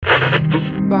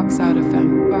Box Out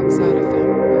FM, Box Out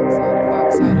FM,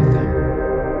 Box Out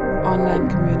FM. Online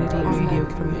community radio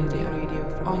from India.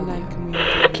 Online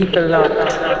community. Keep it locked.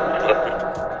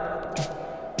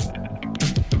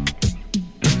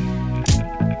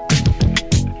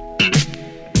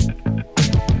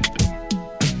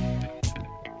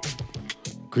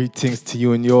 Greetings to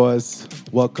you and yours.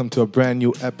 Welcome to a brand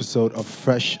new episode of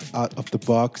Fresh Out of the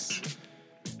Box.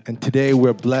 And today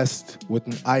we're blessed with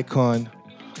an icon,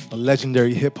 a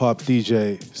legendary hip-hop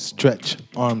DJ, Stretch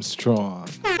Armstrong.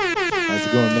 How's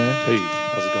it going, man? Hey,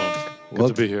 how's it going?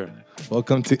 Good to be here.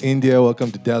 Welcome to India.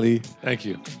 Welcome to Delhi. Thank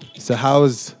you. So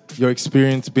how's your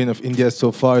experience been of India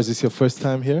so far? Is this your first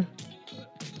time here?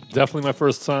 Definitely my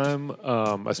first time.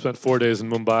 I spent 4 days in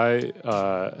Mumbai.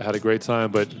 Had a great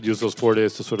time, but used those 4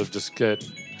 days to sort of just get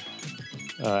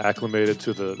acclimated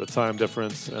to the time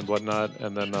difference and whatnot.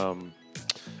 And then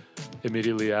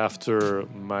immediately after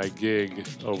my gig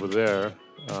over there,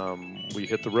 we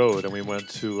hit the road and we went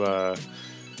to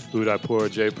Udaipur,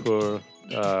 Jaipur,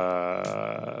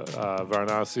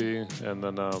 Varanasi, and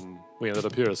then we ended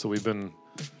up here. So we've been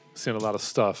seeing a lot of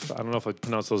stuff. I don't know if I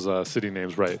pronounce those city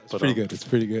names right. It's pretty good. It's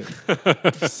pretty good.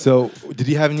 So, did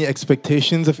you have any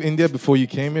expectations of India before you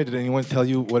came here? Did anyone tell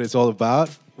you what it's all about?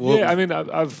 Yeah, I mean,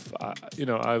 I've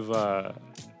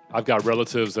got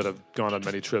relatives that have gone on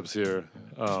many trips here,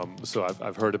 so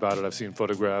I've heard about it. I've seen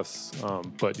photographs,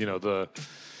 but you know the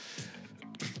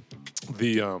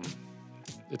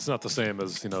it's not the same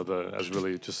as as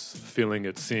really just feeling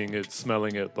it, seeing it,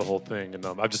 smelling it, the whole thing. And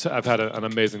I've had an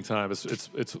amazing time.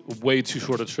 It's way too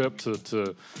short a trip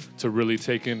to really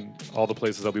take in all the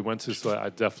places that we went to. So I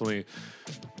definitely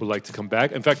would like to come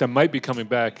back. In fact, I might be coming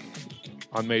back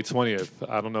on May 20th.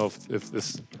 I don't know if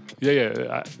this.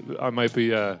 I might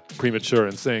be premature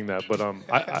in saying that, but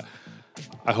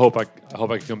I hope I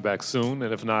can come back soon.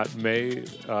 And if not May,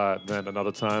 then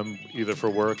another time, either for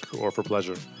work or for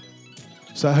pleasure.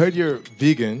 So I heard you're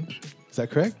vegan. Is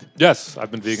that correct? Yes,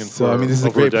 I've been vegan for this is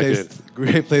over a decade.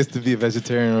 Great place to be a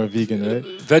vegetarian or a vegan, right?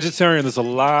 Vegetarian, there's a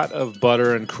lot of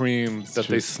butter and cream that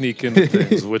they sneak into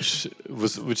things, which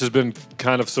has been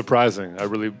kind of surprising. I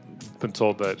really been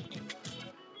told that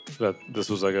this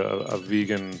was like a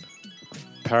vegan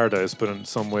paradise, but in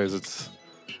some ways it's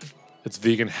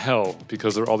vegan hell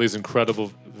because there are all these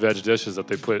incredible veg dishes that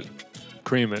they put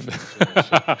cream in.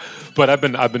 But I've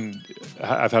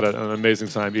had an amazing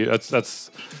time.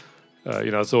 That's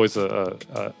it's always a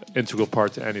integral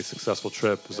part to any successful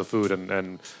trip is the food,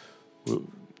 and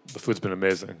the food's been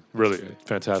amazing, really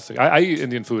fantastic. I eat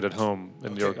Indian food at home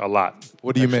in New York a lot.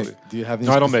 What do you make? Do you have any?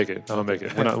 No, I don't make it.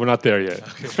 We're not there yet.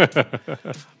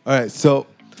 All right, so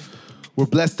we're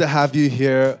blessed to have you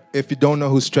here. If you don't know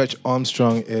who Stretch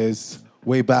Armstrong is,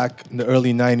 way back in the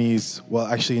early 90s, well,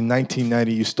 actually in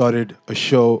 1990, you started a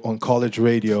show on college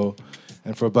radio.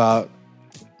 And for about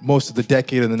most of the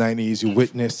decade of the 90s, you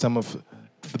witnessed some of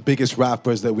the biggest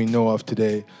rappers that we know of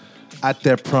today at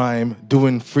their prime,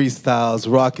 doing freestyles,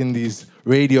 rocking these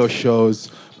radio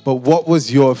shows. But what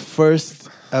was your first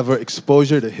ever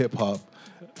exposure to hip-hop?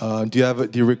 Do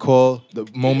you recall the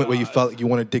moment where you felt like you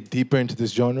want to dig deeper into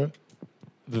this genre?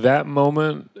 That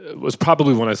moment was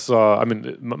probably when I saw. I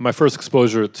mean, my first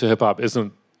exposure to hip hop is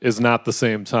not the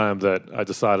same time that I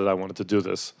decided I wanted to do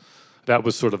this. That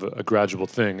was sort of a gradual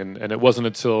thing, and it wasn't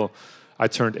until I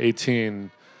turned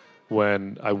 18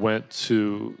 when I went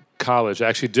to college. I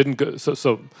actually didn't go.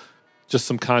 So just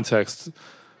some context.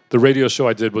 The radio show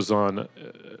I did was on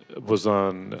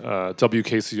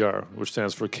WKCR, which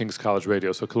stands for King's College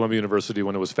Radio. So Columbia University,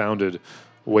 when it was founded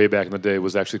way back in the day,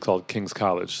 was actually called King's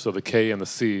College. So the K and the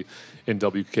C in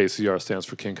WKCR stands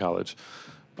for King College,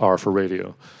 R for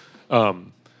radio.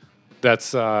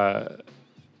 That's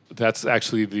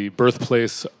actually the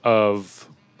birthplace of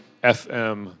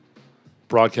FM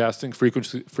broadcasting.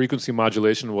 Frequency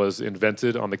modulation was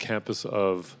invented on the campus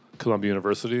of Columbia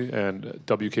University, and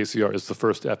WKCR is the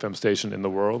first FM station in the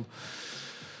world.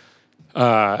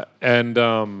 But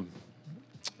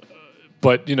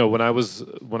when I was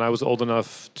old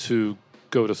enough to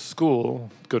go to school,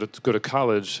 go to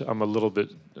college, I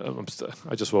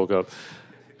just woke up,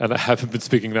 and I haven't been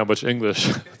speaking that much English.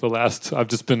 I've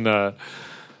just been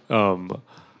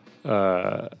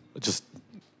just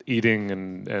eating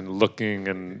and looking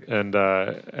and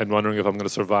wondering if I'm going to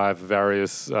survive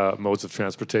various modes of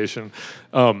transportation.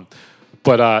 When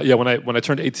I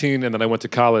turned 18 and then I went to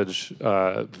college,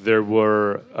 there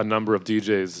were a number of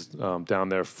DJs down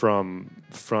there from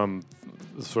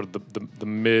sort of the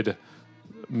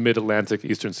mid-Atlantic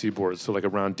Eastern Seaboard, so like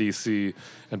around DC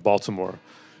and Baltimore.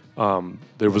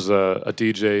 There was a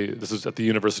DJ, this is at the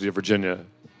University of Virginia.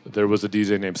 There was a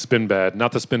DJ named Spinbad,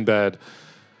 not the Spinbad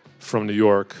from New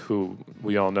York, who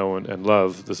we all know and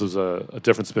love. This was a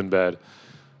different Spinbad.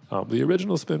 The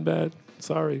original Spinbad,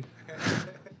 sorry.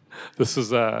 This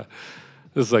is like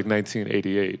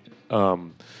 1988.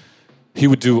 He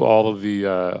would do all of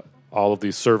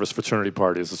the service fraternity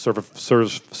parties. The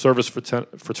service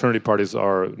fraternity parties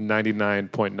are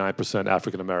 99.9%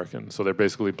 African American, so they're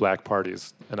basically black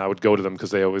parties. And I would go to them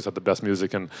because they always had the best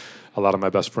music, and a lot of my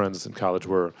best friends in college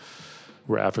were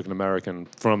African American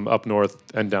from up north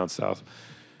and down south.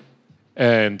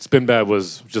 And Spinbad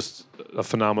was just a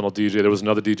phenomenal DJ. There was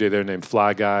another DJ there named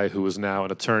Fly Guy, who is now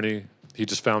an attorney. He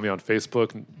just found me on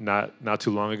Facebook not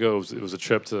too long ago. It was a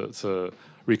trip to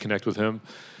reconnect with him.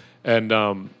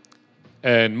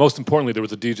 And most importantly, there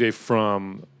was a DJ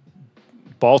from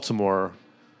Baltimore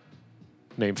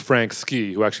named Frank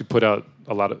Ski, who actually put out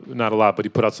not a lot, but he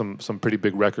put out some pretty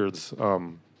big records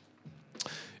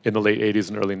in the late 80s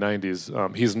and early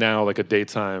 90s. He's now like a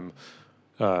daytime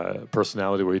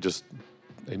personality where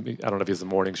I don't know if he has a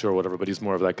morning show or whatever, but he's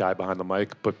more of that guy behind the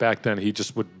mic. But back then, he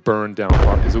just would burn down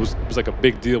parties. It was like a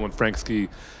big deal when Frank Ski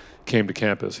came to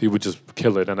campus. He would just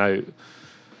kill it, and I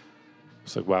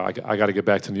was like, wow, I got to get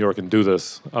back to New York and do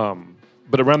this.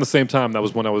 But around the same time, that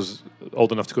was when I was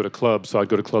old enough to go to clubs. So I'd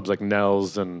go to clubs like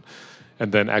Nell's, and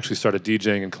then actually started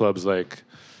DJing in clubs like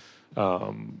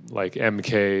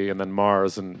MK and then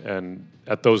Mars. And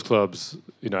at those clubs,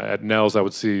 at Nell's, I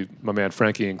would see my man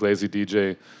Frankie and Glazy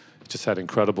DJ. Just had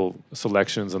incredible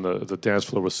selections, and the dance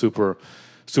floor was super,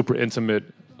 super intimate.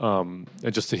 And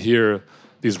just to hear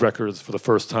these records for the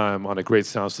first time on a great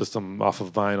sound system off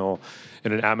of vinyl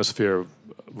in an atmosphere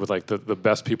with like the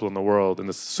best people in the world in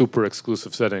this super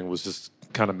exclusive setting was just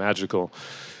kind of magical.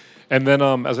 And then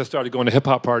as I started going to hip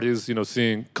hop parties,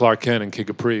 seeing Clark Kent and Kid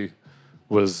Capri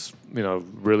was,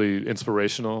 really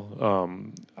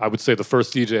inspirational. I would say the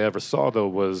first DJ I ever saw though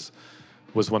was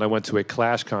when I went to a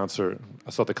Clash concert. I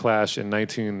saw the Clash in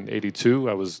 1982.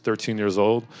 I was 13 years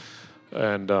old,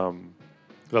 and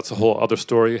that's a whole other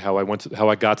story. How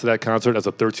I got to that concert as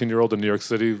a 13-year-old in New York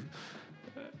City,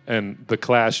 and the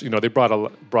Clash. They brought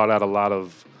out a lot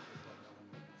of.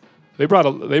 They brought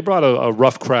a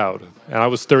rough crowd, and I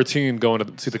was 13 going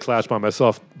to see the Clash by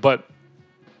myself. But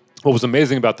what was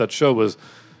amazing about that show was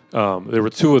there were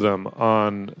two of them.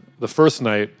 On the first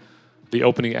night, the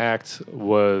opening act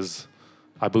was,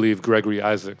 I believe, Gregory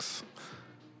Isaacs.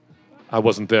 I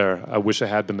wasn't there. I wish I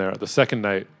had been there. The second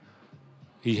night,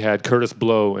 he had Curtis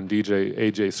Blow and DJ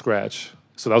AJ Scratch.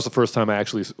 So that was the first time I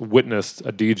actually witnessed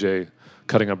a DJ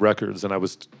cutting up records. And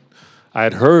I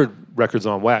had heard records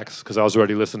on wax because I was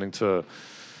already listening to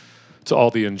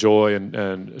all the Enjoy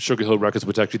and Sugar Hill records,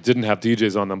 which actually didn't have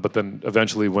DJs on them. But then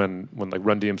eventually when like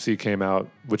Run DMC came out,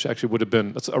 which actually would have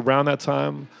been around that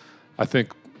time, I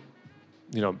think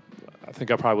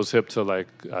I probably was hip to like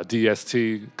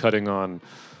DST cutting on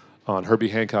Herbie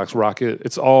Hancock's Rocket.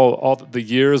 It's all the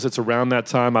years. It's around that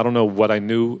time. I don't know what I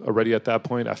knew already at that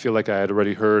point. I feel like I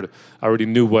already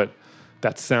knew what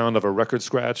that sound of a record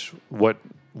scratch, what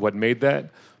made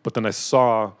that. But then I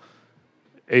saw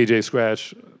AJ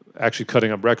Scratch actually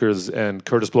cutting up records and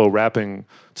Curtis Blow rapping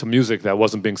to music that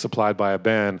wasn't being supplied by a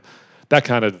band. That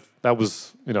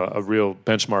was a real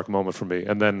benchmark moment for me.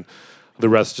 And then the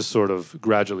rest just sort of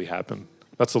gradually happened.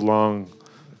 That's a long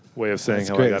way of saying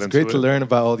how I got into it. It's great to learn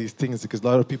about all these things because a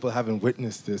lot of people haven't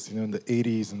witnessed this, in the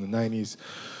 80s and the 90s.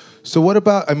 So what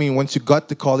about, once you got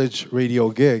the college radio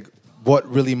gig, what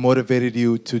really motivated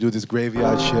you to do this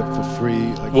graveyard shift for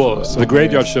free? The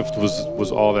graveyard shift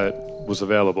was all that was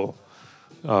available.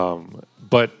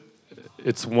 But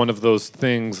it's one of those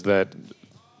things that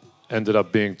ended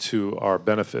up being to our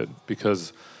benefit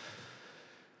because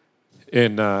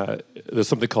there's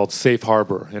something called safe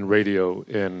harbor in radio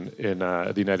in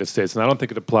the United States. And I don't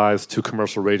think it applies to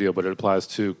commercial radio, but it applies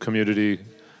to community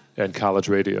and college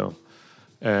radio.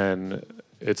 And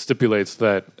it stipulates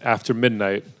that after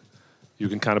midnight, you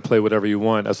can kind of play whatever you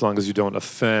want as long as you don't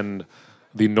offend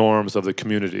the norms of the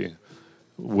community,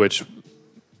 which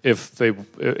if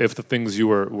the things you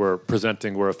were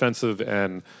presenting were offensive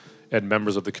and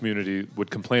members of the community would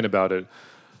complain about it,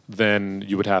 then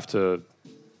you would have to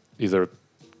either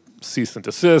cease and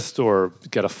desist or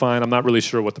get a fine. I'm not really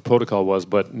sure what the protocol was,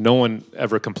 but no one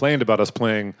ever complained about us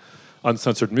playing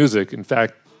uncensored music. In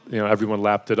fact, everyone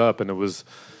lapped it up, and it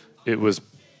was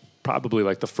probably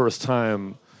like the first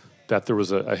time that there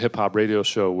was a hip hop radio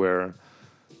show where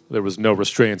there was no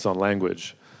restraints on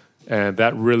language. And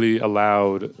that really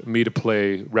allowed me to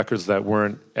play records that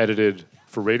weren't edited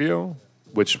for radio,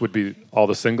 which would be all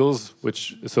the singles,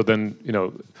 so then,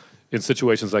 in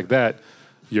situations like that,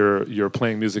 you're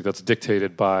playing music that's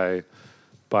dictated by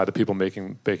by the people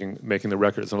making the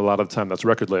records, and a lot of the time that's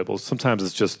record labels. Sometimes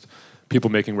it's just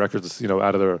people making records,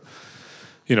 out of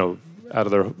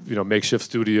their, makeshift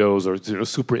studios or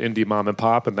super indie mom and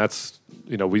pop, and that's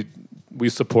we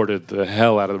supported the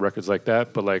hell out of the records like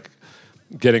that. But like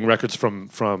getting records from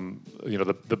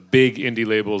the big indie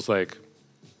labels like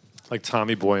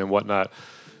Tommy Boy and whatnot,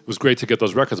 it was great to get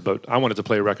those records. But I wanted to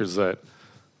play records that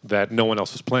no one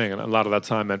else was playing, and a lot of that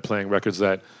time meant playing records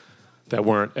that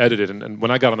weren't edited. And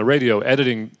when I got on the radio,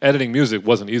 editing music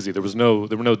wasn't easy. There were no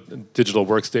digital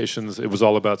workstations. It was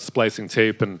all about splicing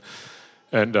tape, and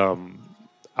I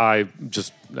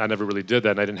never really did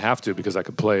that, and I didn't have to because I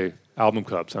could play album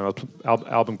cuts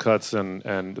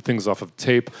and things off of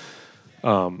tape,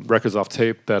 records off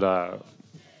tape that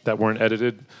weren't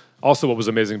edited. Also, what was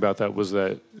amazing about that was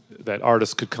that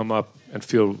artists could come up and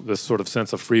feel this sort of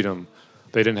sense of freedom.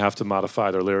 They didn't have to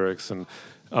modify their lyrics, and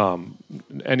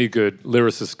any good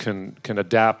lyricist can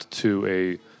adapt to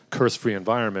a curse-free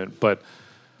environment. But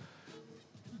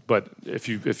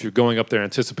if you're going up there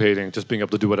anticipating just being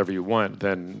able to do whatever you want,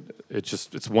 then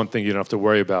it's one thing you don't have to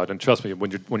worry about. And trust me,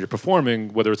 when you're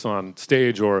performing, whether it's on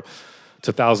stage or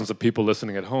to thousands of people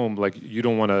listening at home, like you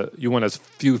want as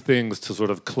few things to sort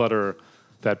of clutter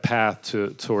that path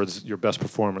towards your best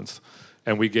performance.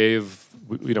 And we gave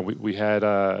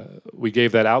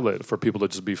that outlet for people to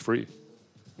just be free.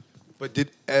 But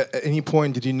at any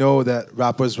point did you know that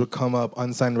rappers would come up,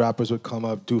 unsigned rappers would come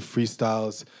up, do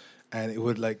freestyles, and it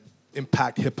would like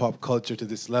impact hip hop culture to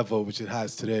this level, which it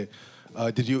has today?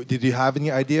 Did you have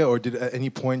any idea, or at any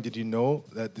point did you know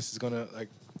that this is gonna like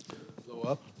blow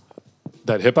up?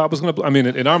 That hip hop was gonna. I mean,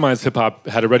 in our minds, hip hop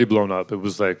had already blown up. It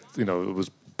was like it was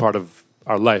part of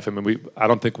our life. I mean, I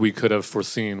don't think we could have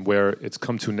foreseen where it's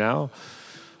come to now.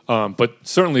 But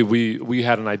certainly we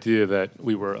had an idea that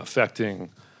we were affecting,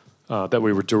 that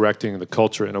we were directing the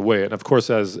culture in a way. And of course,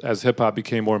 as hip hop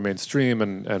became more mainstream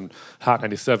and Hot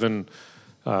 97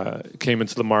 came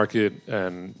into the market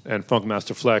and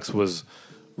Funkmaster Flex was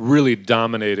really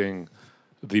dominating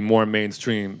the more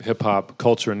mainstream hip hop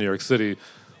culture in New York City,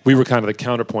 we were kind of the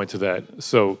counterpoint to that.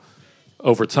 So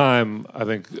over time, I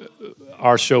think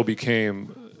our show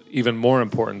became even more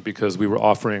important because we were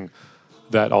offering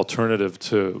that alternative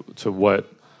to what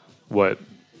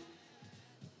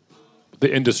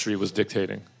the industry was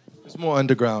dictating. It's more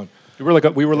underground. We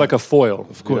were like a foil,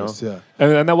 of course, yeah.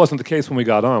 And that wasn't the case when we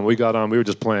got on. We were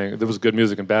just playing. There was good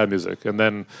music and bad music, and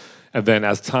then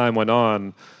as time went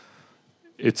on,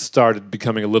 it started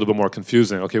becoming a little bit more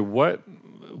confusing. Okay,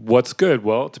 what's good?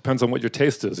 Well, it depends on what your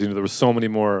taste is. There were so many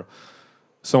more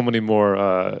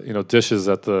dishes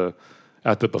at the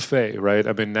buffet, right?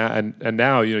 I mean,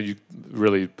 now you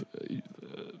really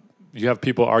you have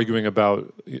people arguing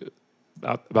about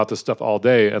this stuff all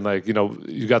day, and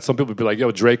you got some people be like,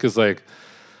 "Yo, Drake is like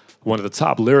one of the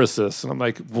top lyricists," and I'm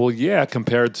like, "Well, yeah,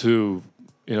 compared to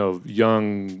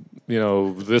young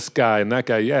this guy and that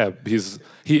guy, yeah,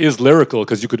 he is lyrical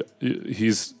because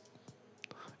he's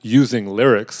using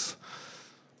lyrics,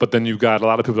 but then you've got a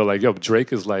lot of people that are like, yo,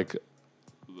 Drake is like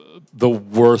the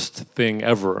worst thing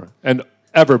ever, and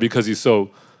ever because he's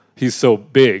so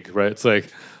big, right? It's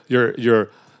like you're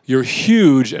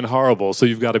huge and horrible, so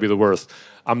you've got to be the worst.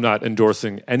 I'm not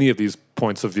endorsing any of these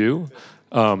points of view,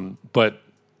 but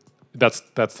that's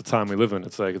the time we live in.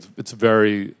 It's like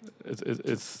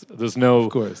it's there's no,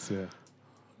 of course, yeah.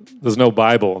 There's no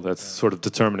Bible that's sort of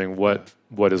determining what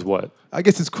is what. I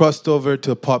guess it's crossed over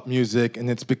to pop music, and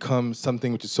it's become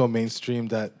something which is so mainstream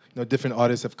that different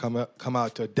artists have come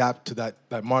out to adapt to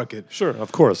that market. Sure,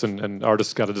 of course, and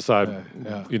artists got to decide,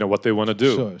 what they want to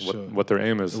do, what their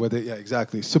aim is. Yeah,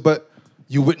 exactly. So, but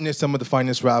you witnessed some of the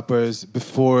finest rappers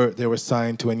before they were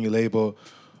signed to any label.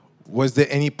 Was there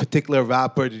any particular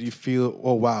rapper that you feel,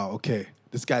 oh wow, okay,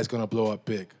 this guy's gonna blow up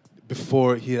big,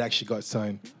 before he had actually got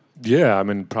signed? Yeah, I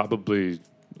mean, probably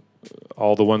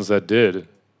all the ones that did.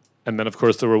 And then, of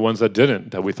course, there were ones that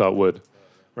didn't, that we thought would,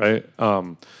 right?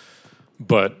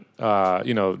 But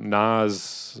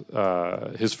Nas,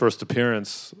 his first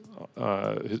appearance,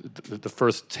 the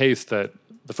first taste the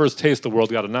world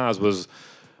got of Nas was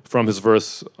from his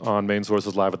verse on Main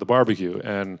Source's Live at the Barbecue.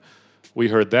 And we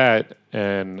heard that,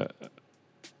 and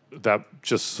that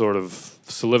just sort of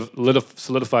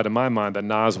solidified in my mind that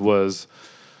Nas was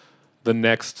the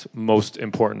next most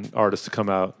important artist to come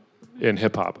out in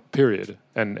hip-hop, period.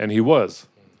 And he was.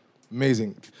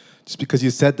 Amazing. Just because you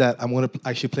said that, I'm going to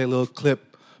actually play a little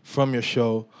clip from your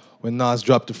show when Nas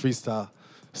dropped the freestyle.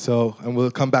 So, and we'll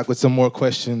come back with some more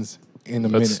questions in a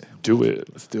minute. Let's do it.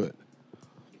 Let's do it.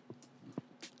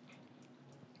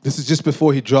 This is just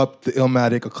before he dropped the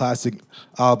Illmatic, a classic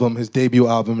album, his debut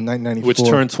album in 1994. Which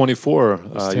turned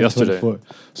 24 yesterday. 24.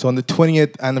 So on the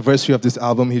 20th anniversary of this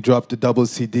album, he dropped a double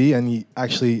CD, and he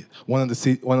actually one of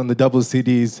the double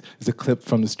CDs is a clip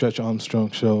from the Stretch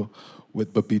Armstrong show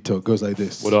with Babito. It goes like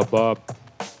this. What up, Bob?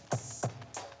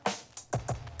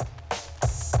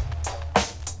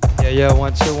 Yeah,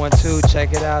 1 2 1 2.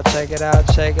 Check it out. This is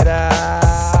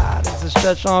the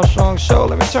Stretch Armstrong show.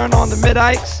 Let me turn on the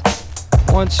mid-ikes.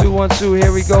 1 2 1 2.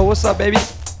 Here we go. What's up, baby?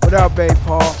 What up, baby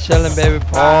Paul? Chillin', baby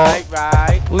Paul.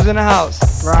 Right. Who's in the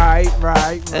house? Right.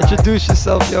 Introduce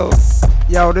yourself, yo.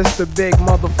 Yo, this the big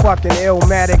motherfucking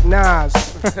Illmatic Nas.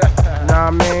 Know what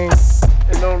I mean?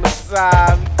 And on the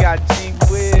side, we got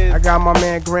G-Wiz. I got my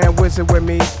man Grand Wizard with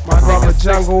me, my brother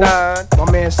Jungle, 6ix9ine.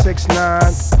 my man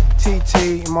 6ix9ine,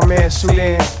 TT, and my man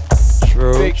Sudan.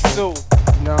 True. Big Soup.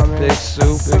 You know what I mean? Big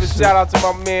Soup. Give a shout out to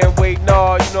my man Wait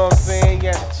No, you know what I'm saying? He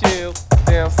had to chill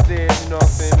downstairs, you know what I'm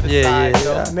saying? But it's Yeah. alright,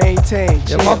 though. Maintain. Yo,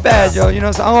 chill. my bad, yo. You know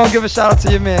what I'm saying? I'm gonna give a shout out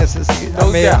to your man since I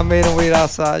doubt. made him wait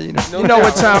outside, you know. No You know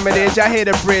what doubt. time it is. Y'all hear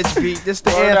the bridge beat. This the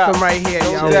Word anthem up. right here,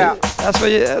 No yo. doubt. That's where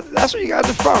you guys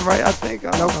are from, right? I think.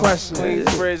 I No don't know. question.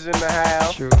 Queensbridge in the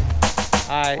house. True.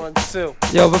 Alright. 1 2.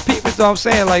 Yo, but people, what I'm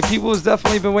saying, like, people has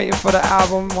definitely been waiting for the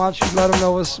album. Why don't you let them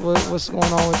know what's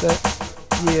going on with that?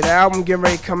 Yeah, the album getting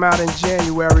ready to come out in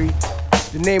January.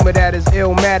 The name of that is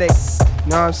Illmatic. You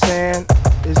know what I'm saying?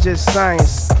 It's just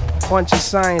science. Bunch of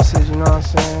sciences, you know what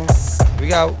I'm saying? We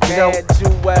got Mad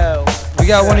Jewel.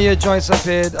 one of your joints up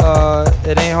here.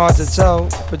 It Ain't Hard to Tell,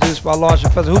 produced by Large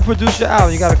Professor. Who produced your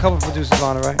album? You got a couple producers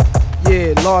on it, right?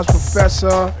 Yeah, Large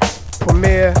Professor,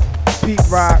 Premier, Pete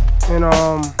Rock, and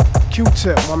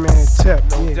Q-Tip, my man Tip.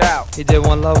 No Yeah. doubt. He did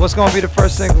One Love. What's gonna be the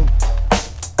first single?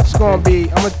 It's gonna be,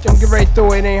 I'm getting ready to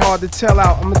throw It Ain't Hard to Tell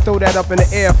out. I'm gonna throw that up in the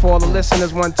air for all the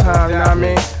listeners one time, you know what I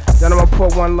mean? Then I'm gonna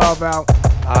put One Love out.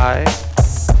 Alright.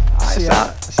 See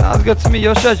how- Sounds good to me.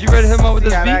 Yo, Stretch, you ready to hit him up with See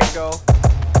this how beat? that go.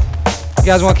 You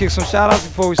guys wanna kick some shout outs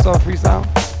before we start freestyle?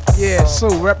 Yeah, Sue,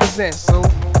 represent, Sue.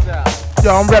 No doubt.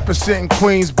 Yo, I'm representing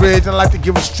Queensbridge. I'd like to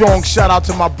give a strong shout out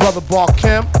to my brother Bar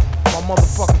Kemp, my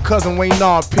motherfucking cousin Wayne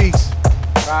Nard. Peace.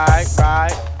 Right.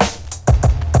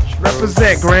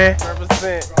 Represent, Grant.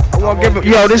 Represent. I wanna give a,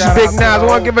 yo, this is Big Nas. I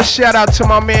wanna give a shout out to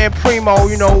my man Primo,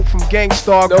 you know, from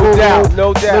Gangstar, No Guru, doubt,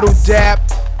 no doubt. Little Dap,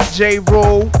 J.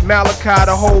 Rule, Malachi,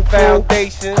 the whole crew,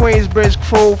 Foundation. Queensbridge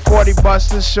crew, 40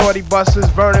 Busters, Shorty Busters,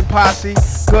 Vernon Posse,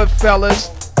 Goodfellas.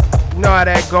 You know how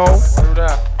that go. Word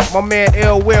up. My man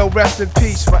Ill Will, rest in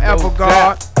peace, forever No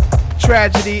God.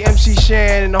 Tragedy, MC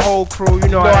Shan, and the whole crew. You know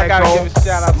You know how I that gotta go. give a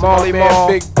shout out to Molly my man Mall.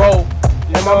 Big Bo.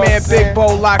 You And know my what man I'm saying? Big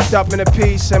Bo locked up in a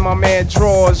piece, and my man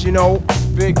Drawers, you know.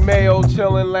 Big Mayo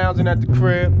chilling, lounging at the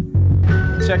crib.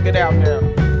 Check it out now.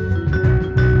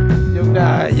 Yo,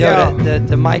 Alright, Yo.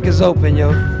 the mic is open,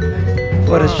 yo.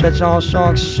 For the Stretch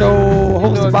Armstrong show,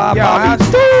 hosted by Yo,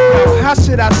 Bobby. how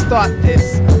should I start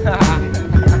this?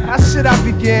 How should I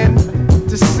begin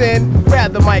to sin?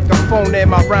 Grab the microphone and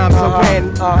my rhymes are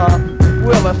in.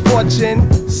 Wheel of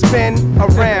fortune, spin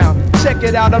around. Check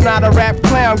it out, I'm not a rap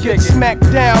clown. Get smacked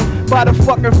down by the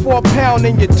fucking 4-pound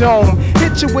in your dome.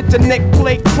 Hit you with the neck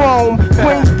plate chrome.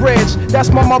 Queensbridge, that's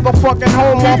my motherfucking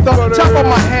home. Off the top of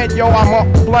my head, yo, I'm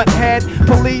a blunt head.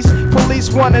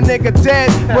 Police want a nigga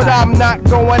dead, but I'm not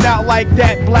going out like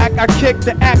that. Black, I kick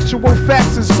the actual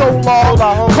facts in so long.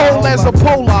 Cold as a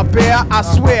polar bear, I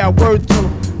swear, word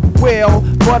to will,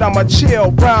 but I'm a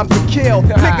chill, rhyme to kill.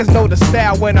 Niggas know the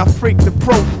style when I freak the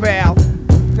profile.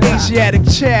 Asiatic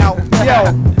child,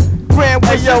 yo. Grand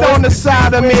Wizard yo, on the it's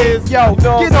side of me, Wiz, yo. you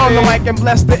know what Get I'm on the saying? mic and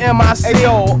bless the MIC. Hey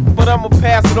yo, but I'ma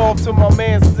pass it off to my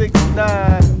man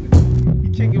 6ix9ine.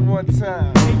 You kick it one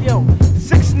time. Hey yo,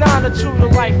 6ix9ine a true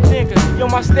to life nigga. Yo,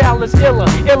 my style is iller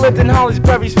than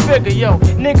Hollisberry's figure. Yo,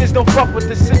 niggas don't fuck with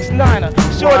the 6ix9ine.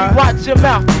 Shorty, watch your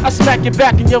mouth, I smack you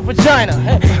back in your vagina.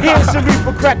 Here's some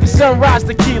reefer crack the sunrise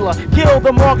tequila. Kill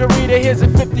the margarita, here's a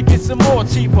 50, get some more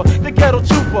cheaper. The ghetto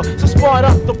trooper, so spart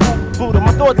up the Buddha.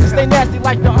 My thoughts stay nasty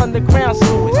like the underground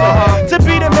sewers. To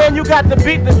be the man, you got to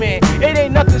beat the man. It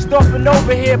ain't nothing stomping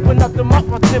over here, but nothing up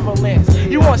my Timberlands.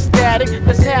 You want static?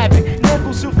 Let's have it.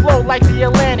 Niggas who flow like the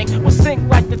Atlantic will sink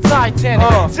like the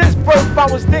Titanic. Since birth, I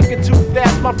was thinking too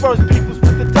fast. My first beef was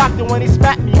with the doctor when he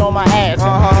spat me on my ass.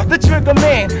 The trigger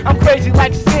man, I'm crazy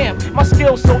like Sam. My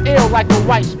skills so ill like a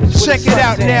white bitch. Check it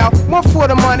out now. 1 for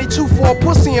the money, 2 for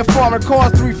pussy and foreign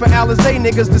cars, 3 for Alizé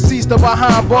niggas deceased or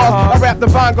behind bars. I rap the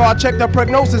Vanguard, check the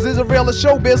prognosis. Is it real or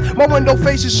showbiz? My window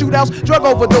faces shootouts, drug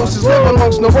overdoses, live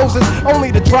amongst neurosis.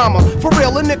 Only the drama. For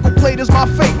real, a nickel plate is my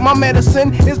fate. My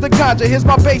medicine is the ganja. Here's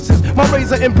my bases. My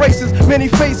razor embraces many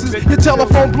faces. Your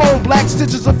telephone blown, black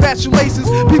stitches of fat shoelaces.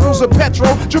 People's a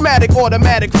petrol, dramatic,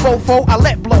 automatic, fofo. I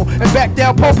let blow and back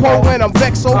down popo when I'm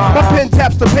vexo. My pen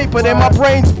taps the paper, then my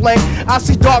brain's blank. I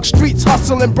see dark streets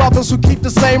hustling brothers who keep the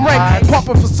same rank.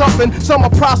 Pumping for something, some are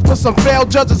prosper, some fail.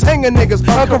 Judges hanging niggas,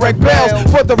 uncorrect bails.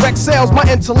 For direct sales, my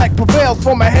intellect prevails.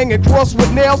 For my hanging cross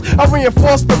with nails, I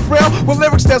reinforce the frail with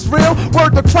lyrics that's real.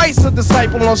 Word to Christ, a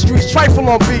disciple on streets, trifle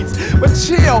on beats. But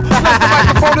chill, let the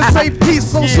microphone and say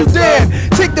peace. So Sudan,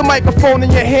 take the microphone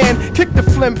in your hand, kick the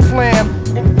flim flam.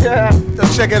 Yo,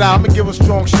 check it out, I'ma give a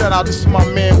strong shout out. This is my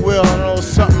man Will. I know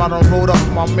something I done wrote up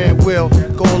for my man Will.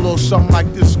 Go a little something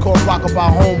like this, called Rock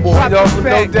About Homeboy.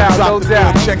 No doubt, no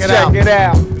doubt. Check it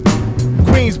out.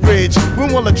 Queensbridge,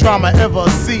 when will the drama ever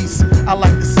cease? I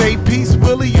like to say peace,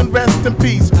 Willie, and rest in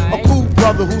peace. A cool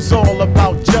brother who's all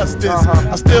about justice.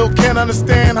 I still can't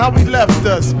understand how he left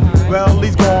us. Well,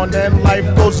 he's gone and life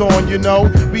goes on, you know.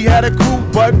 We had a crew,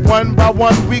 but one by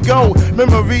one we go.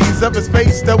 Memories of his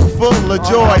face that were full of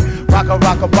joy.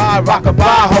 Rock-a-bye,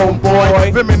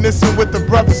 homeboy. Reminiscing with the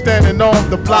brother standing on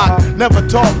the block. Never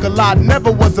talk a lot,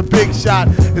 never was a big shot.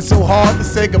 It's so hard to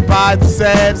say goodbye, it's a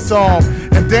sad song.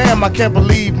 And damn, I can't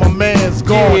believe my man's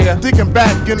gone. Thinking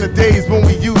back in the days when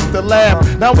we used to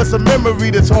laugh. Now it's a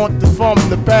memory that's haunted from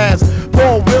the past.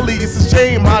 Poor Willie, it's a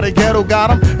shame how the ghetto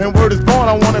got him. And word is born,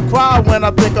 I wanna cry when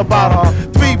I think about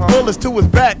him. 3 bullets to his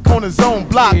back on his own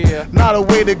block. Not a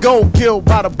way to go, killed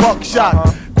by the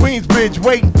buckshot. Queensbridge,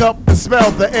 wake up and smell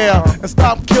the air. And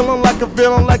stop killing like a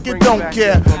villain like you don't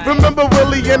care. Remember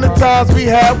Willie and the times we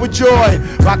had with joy.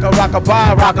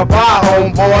 Rock-a-bye,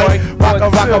 homeboy.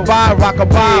 Rock-a-bye,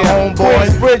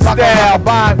 homeboy. Bridge style.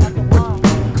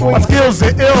 My skills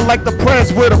are ill like the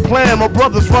Prince with a plan. My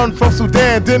brothers run from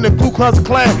Sudan, then the Ku Klux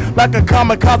Klan. Like a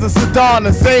kamikaze Saddam,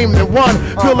 the same in one.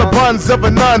 Feel the buns of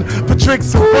a nun for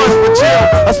tricks and fun. But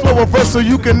chill, I slow a verse so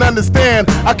you can understand.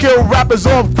 I kill rappers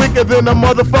off quicker than a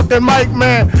motherfucking mic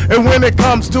man. And when it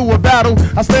comes to a battle,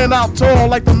 I stand out tall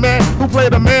like the man who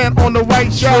played a man on the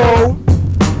white show.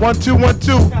 1, 2, 1,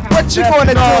 2. What you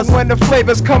gonna do when the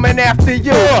flavor's coming after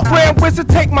you? Grand Wizard,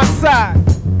 take my side.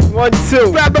 1,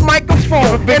 2. Grab the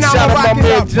microphone and I'ma rock it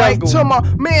out right to my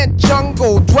man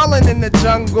Jungle, dwelling in the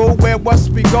jungle. Where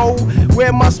must we go?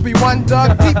 Where must we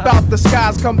wander? Deep out the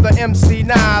skies come the MC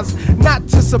Nas. Not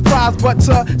to surprise, but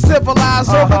to civilize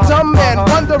over dumb men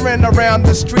wandering around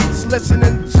the streets,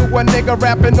 listening to a nigga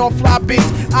rapping on fly beats.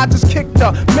 I just kicked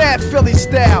the mad Philly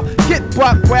style. Get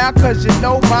buck wild, cause you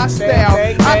know my style.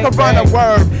 I can run a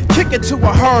word, kick it to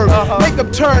a herd, make him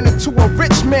turn into a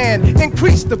rich man,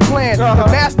 increase the plan, the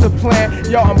master plan.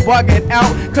 Yo, I'm bugging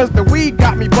out, cause the weed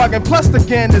got me bugging, plus the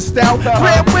Gander stout.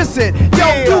 Grand Wizard,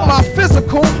 yo, do my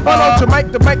physical. Why don't you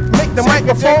make the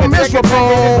microphone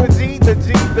miserable? The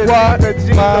G, the Wiz.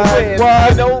 You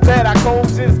know that I go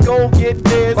just go get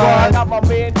this. I got my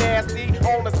man Nasty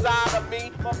on the side of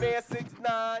me. My man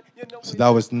 6ix9ine. You know. So that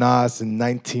was Nas in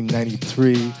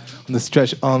 1993 on the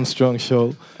Stretch Armstrong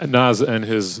Show. And Nas and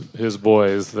his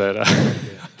boys that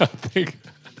I think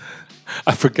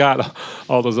I forgot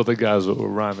all those other guys that were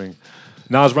rhyming.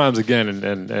 Nas rhymes again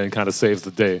and kind of saves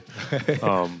the day.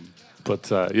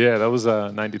 But yeah, that was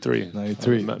 93.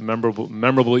 93.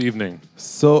 Memorable evening.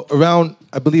 So around,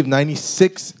 I believe,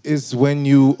 96 is when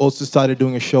you also started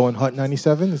doing a show on Hot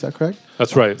 97. Is that correct?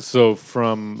 That's right. So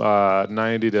from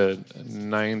 90 to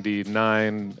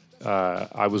 99,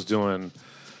 I was doing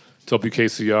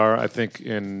WKCR. I think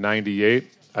in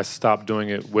 98, I stopped doing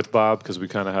it with Bob because we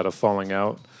kind of had a falling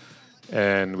out.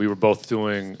 And we were both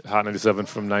doing Hot 97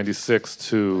 from 96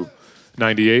 to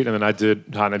 98, and then I did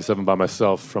Hot 97 by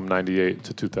myself from 98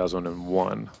 to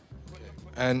 2001.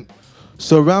 And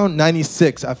so around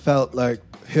 96, I felt like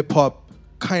hip-hop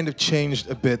kind of changed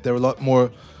a bit. There were a lot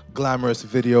more glamorous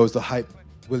videos, the Hype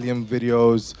William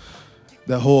videos,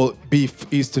 the whole beef,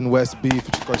 East and West beef,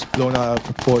 which of course blown out of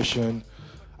proportion.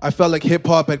 I felt like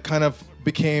hip-hop had kind of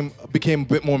became a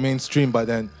bit more mainstream by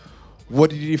then. What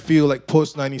did you feel like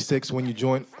post-96 when you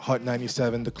joined Hot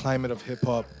 97, the climate of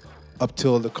hip-hop up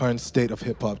till the current state of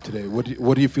hip-hop today? What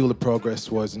do you feel the progress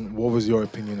was, and what was your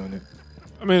opinion on it?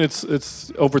 I mean,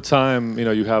 it's over time,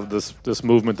 you have this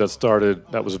movement that started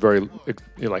that was very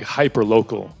like hyper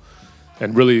local,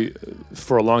 and really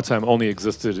for a long time only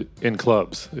existed in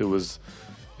clubs. It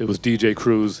it was DJ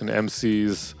crews and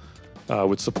MCs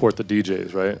would support the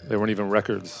DJs, right? They weren't even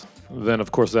records. Then,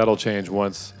 of course, that'll change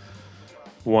once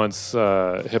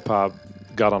hip hop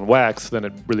got on wax. Then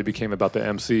it really became about the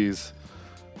MCs.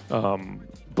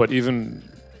 But even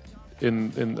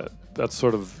in that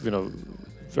sort of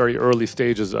very early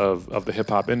stages of the hip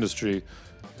hop industry,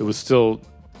 it was still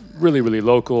really, really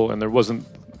local, and there wasn't,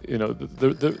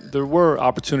 there were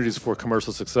opportunities for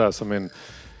commercial success. I mean,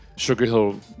 Sugar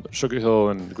Hill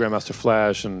and Grandmaster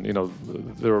Flash, and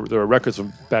there were records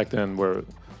from back then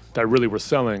that really were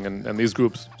selling, and these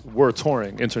groups were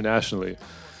touring internationally.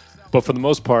 But for the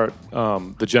most part,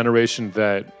 the generation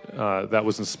that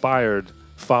was inspired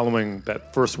following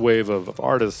that first wave of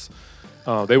artists,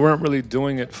 they weren't really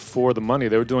doing it for the money.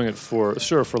 They were doing it for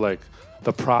like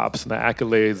the props and the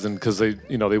accolades, and because they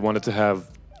wanted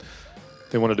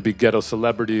to be ghetto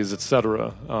celebrities,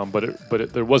 etc.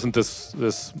 But there wasn't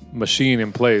this machine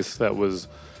in place that was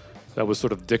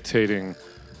sort of dictating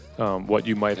what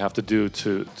you might have to do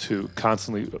to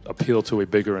constantly appeal to a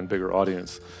bigger and bigger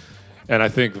audience. And I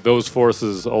think those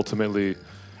forces ultimately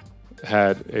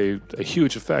had a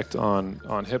huge effect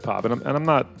on hip hop. And I'm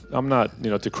not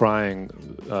decrying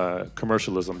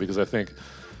commercialism, because I think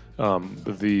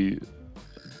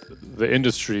the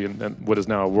industry and what is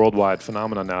now a worldwide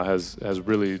phenomenon now has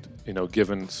really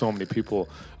given so many people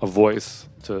a voice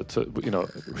to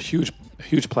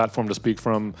huge platform to speak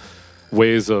from,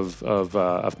 ways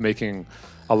of making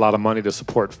a lot of money to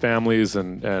support families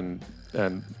and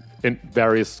in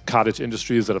various cottage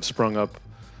industries that have sprung up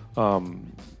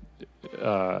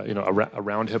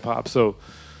around hip hop. So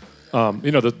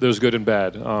there's good and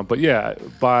bad. But yeah,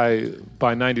 by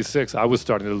 '96 I was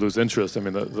starting to lose interest. I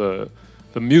mean,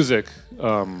 the music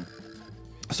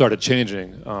started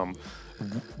changing.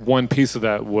 One piece of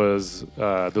that was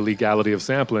the legality of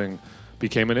sampling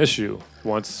became an issue.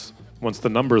 Once the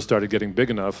numbers started getting big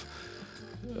enough,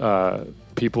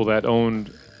 people that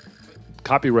owned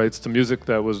copyrights to music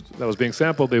that was being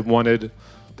sampled, they wanted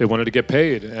to get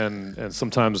paid, and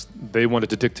sometimes they wanted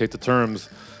to dictate the terms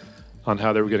on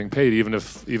how they were getting paid, even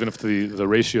if the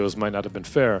ratios might not have been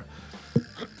fair.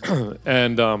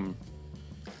 And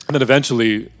then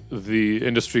eventually the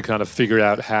industry kind of figured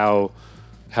out how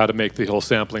to make the whole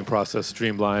sampling process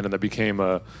streamlined, and there became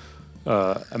a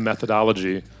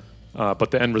methodology. But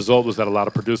the end result was that a lot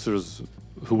of producers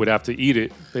who would have to eat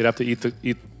it, they'd have to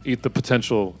eat the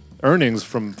potential earnings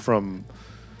from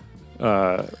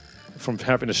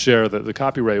having to share the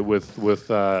copyright with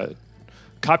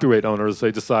copyright owners.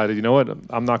 They decided, you know what,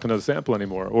 I'm not going to sample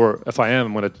anymore, or if I am,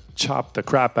 I'm going to chop the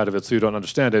crap out of it so you don't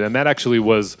understand it. And that actually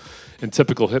was, in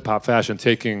typical hip hop fashion,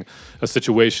 taking a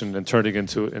situation and turning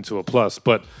it into a plus.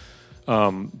 But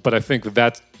I think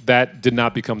that did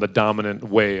not become the dominant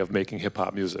way of making hip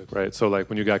hop music, right? So like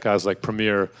when you got guys like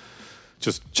Premier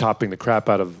just chopping the crap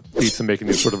out of beats and making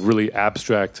these sort of really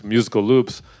abstract musical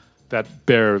loops that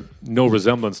bear no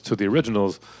resemblance to the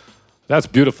originals, that's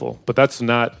beautiful. But that's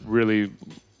not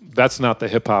the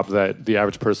hip hop that the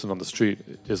average person on the street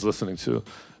is listening to.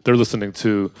 They're listening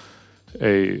to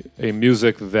a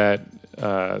music that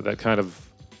kind of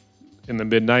in the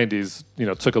mid '90s,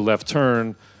 took a left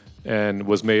turn and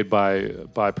was made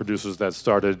by producers that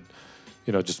started,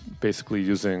 just basically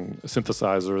using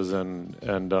synthesizers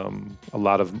and a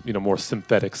lot of more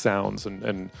synthetic sounds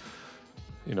and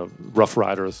Rough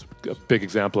Riders, a big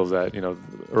example of that.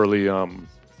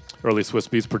 Early Swiss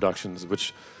Beats productions,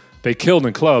 which they killed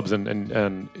in clubs,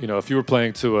 and if you were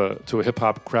playing to a hip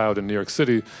hop crowd in New York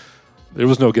City, there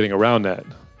was no getting around that.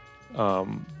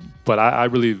 But I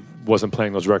really wasn't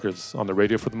playing those records on the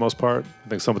radio for the most part. I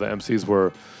think some of the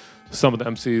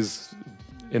MCs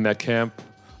in that camp,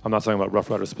 I'm not talking about Rough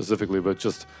Riders specifically, but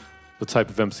just the type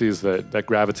of MCs that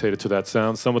gravitated to that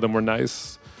sound. Some of them were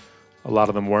nice, a lot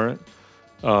of them weren't.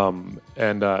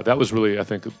 And that was really, I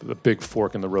think, the big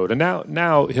fork in the road. And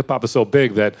now hip hop is so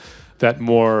big that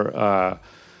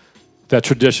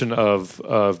tradition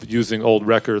of using old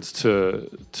records to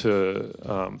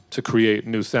create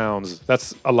new sounds,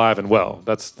 that's alive and well.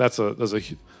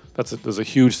 There's a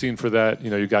huge scene for that.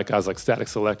 You got guys like Static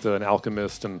Selecta and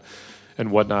Alchemist and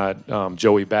whatnot.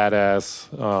 Joey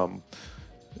Badass.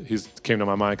 He's came to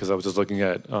my mind because I was just looking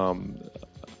at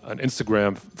an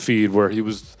Instagram feed where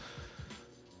he's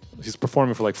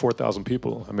performing for like 4,000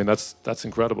 people. I mean, that's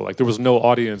incredible. Like there was no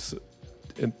audience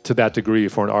to that degree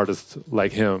for an artist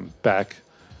like him back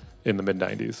in the mid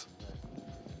 '90s.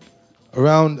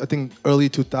 Around, I think, early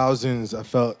 2000s, I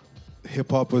felt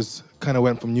hip hop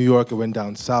went from New York, it went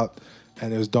down south,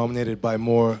 and it was dominated by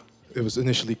more. It was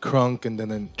initially crunk and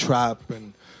then trap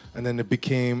and and then it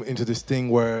became into this thing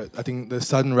where I think the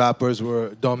Southern rappers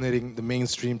were dominating the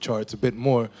mainstream charts a bit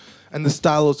more, and the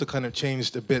style also kind of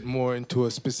changed a bit more into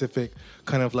a specific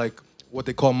kind of like what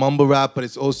they call mumble rap, but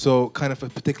it's also kind of a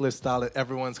particular style that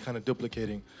everyone's kind of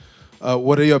duplicating.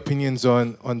 What are your opinions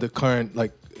on the current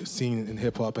like scene in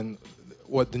hip hop and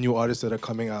what the new artists that are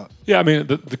coming out? Yeah, I mean,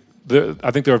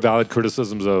 I think there are valid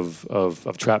criticisms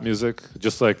of trap music,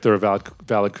 just like there are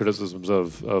valid criticisms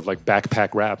of like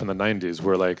backpack rap in the '90s,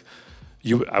 where like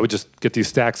I would just get these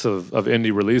stacks of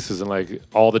indie releases and like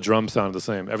all the drums sounded the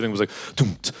same. Everything was like,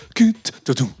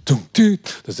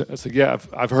 it's like, yeah,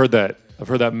 I've heard that. I've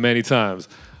heard that many times.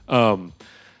 And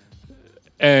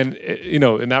you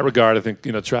know, in that regard, I think,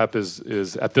 you know, trap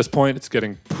is at this point it's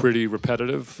getting pretty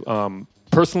repetitive.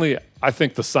 Personally, I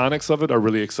think the sonics of it are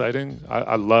really exciting.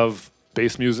 I love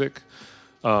bass music.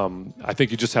 I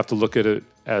think you just have to look at it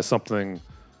as something.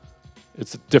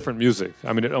 It's different music.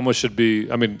 I mean, it almost should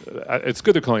be. I mean, it's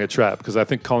good they're calling it trap because I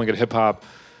think calling it hip hop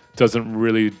doesn't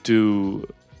really do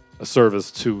a service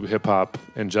to hip hop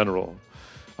in general.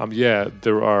 Yeah,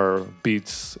 there are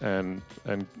beats and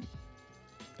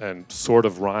sort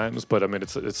of rhymes, but I mean,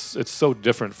 it's so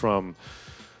different from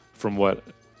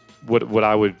what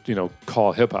I would, you know,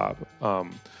 call hip hop.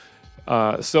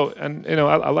 So, and you know,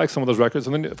 I like some of those records,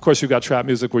 and then of course you got trap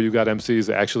music where you got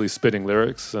MCs actually spitting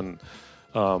lyrics, and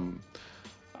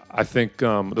I think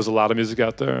there's a lot of music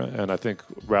out there, and I think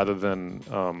rather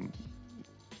than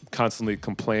constantly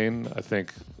complain, I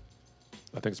think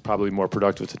it's probably more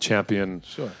productive to champion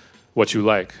what you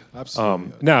like.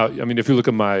 Absolutely. Now, I mean, if you look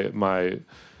at my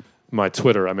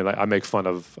Twitter, I mean, like, I made fun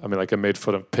of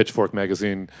Pitchfork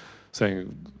magazine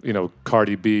saying, you know,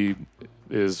 Cardi B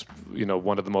is, you know,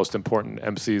 one of the most important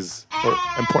MCs or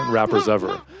important rappers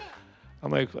ever.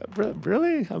 I'm like,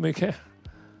 really? I mean,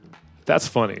 that's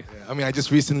funny. Yeah, I mean, I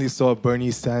just recently saw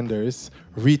Bernie Sanders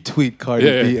retweet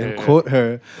Cardi B and quote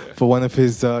her for one of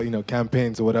his, you know,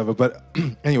 campaigns or whatever. But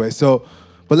anyway,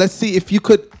 but let's see if you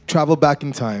could travel back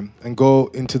in time and go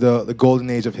into the golden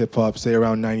age of hip hop, say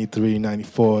around 93,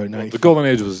 94, 95. The golden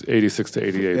age was 86 to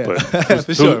 88, Yeah. but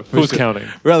who's counting?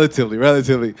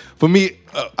 Relatively. For me,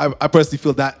 I personally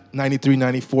feel that 93,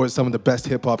 94 is some of the best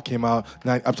hip hop came out.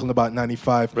 I'm talking about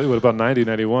 95. Really, what about 90,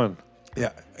 91?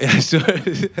 Yeah, sure.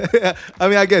 I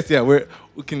mean, I guess, yeah, we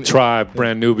can. Tribe,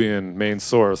 Brand Nubian, Main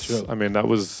Source. Sure. I mean, that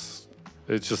was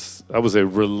a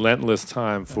relentless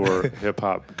time for hip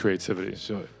hop creativity.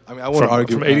 Sure. I mean, I won't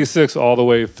argue from 86 all the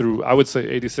way through. I would say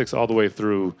 86 all the way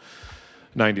through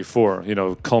 94. You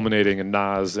know, culminating in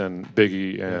Nas and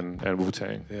Biggie and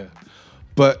Wu-Tang. Yeah.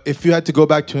 But if you had to go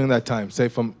back during that time, say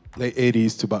from late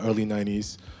 80s to about early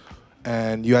 90s,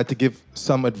 and you had to give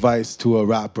some advice to a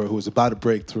rapper who's about to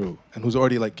break through and who's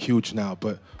already like huge now,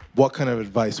 but what kind of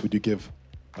advice would you give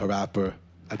a rapper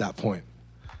at that point?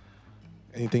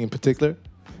 Anything in particular?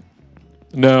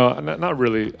 No, not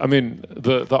really. I mean,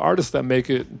 the artists that make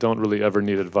it don't really ever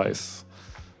need advice.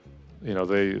 You know,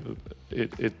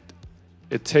 it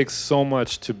takes so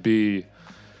much to be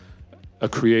a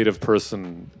creative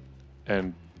person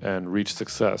and reach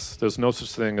success. There's no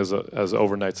such thing as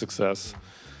overnight success.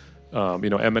 You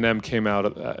know, Eminem came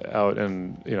out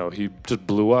and, you know, he just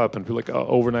blew up and people like, oh,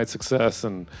 overnight success.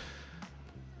 And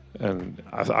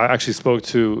I actually spoke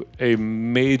to a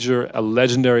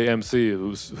legendary MC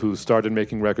who started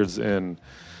making records in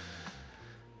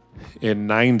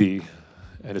 90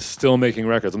 and is still making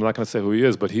records. I'm not going to say who he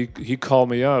is, but he called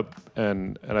me up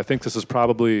and I think this is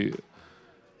probably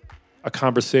a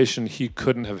conversation he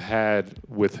couldn't have had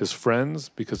with his friends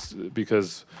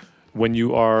because when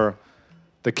you are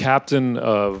the captain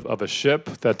of a ship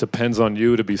that depends on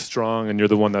you to be strong, and you're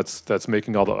the one that's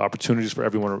making all the opportunities for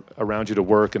everyone around you to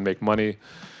work and make money,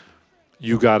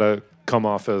 you gotta come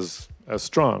off as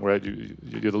strong, right?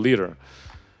 You're the leader.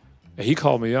 And he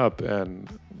called me up and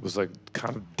was like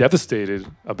kind of devastated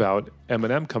about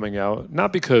Eminem coming out,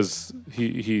 not because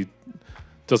he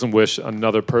doesn't wish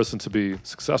another person to be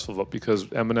successful, but because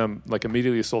Eminem like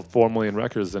immediately sold 4 million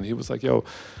records, and he was like, yo,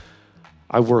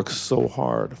 I work so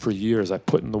hard for years. I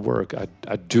put in the work.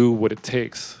 I do what it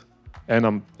takes, and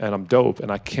I'm dope.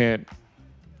 And I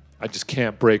just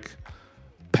can't break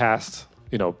past,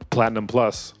 you know, platinum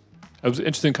plus. It was an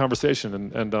interesting conversation,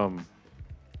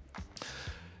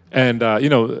 and you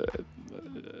know,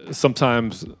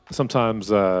 sometimes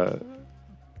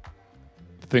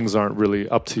things aren't really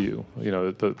up to you. You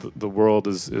know, the world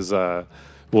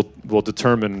will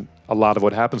determine a lot of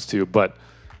what happens to you. But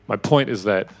my point is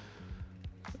that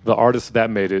the artist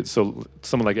that made it, so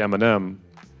someone like Eminem,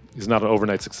 he's not an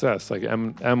overnight success. Like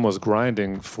M was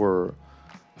grinding for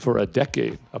a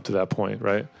decade up to that point,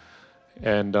 right?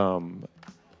 And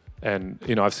And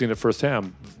I've seen it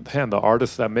firsthand. The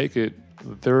artists that make it,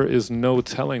 there is no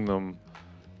telling them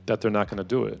that they're not going to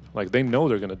do it. Like, they know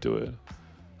they're going to do it.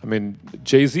 I mean,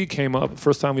 Jay-Z came up,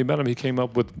 first time we met him, he came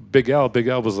up with Big L. Big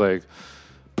L was like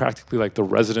practically like the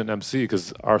resident MC,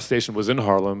 because our station was in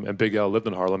Harlem and Big L lived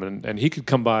in Harlem, and he could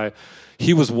come by.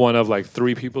 He was one of like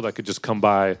 3 people that could just come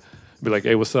by and be like,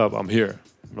 hey, what's up? I'm here.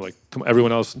 And we're like, come,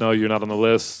 everyone else, no, you're not on the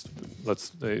list.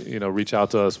 Let's, reach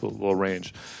out to us. We'll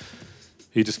arrange.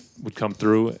 He just would come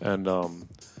through, and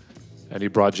he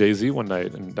brought Jay-Z one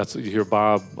night, and that's what you hear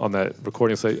Bob on that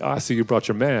recording say, I see you brought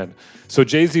your man. So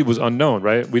Jay-Z was unknown,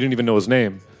 right? We didn't even know his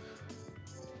name.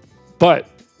 But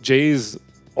Jay's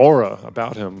aura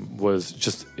about him was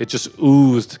just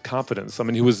oozed confidence. I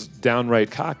mean, he was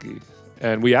downright cocky.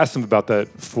 And we asked him about that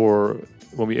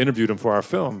when we interviewed him for our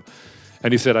film.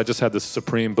 And he said, I just had this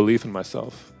supreme belief in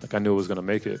myself. Like, I knew I was going to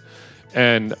make it.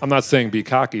 And I'm not saying be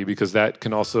cocky, because that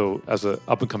can also, as an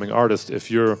up-and-coming artist, if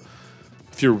you're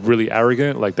really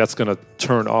arrogant, like, that's going to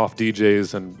turn off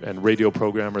DJs and radio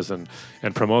programmers and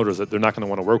promoters, that they're not going to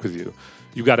want to work with you.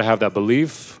 You got to have that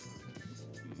belief,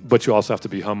 but you also have to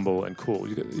be humble and cool.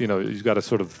 You got to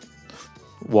sort of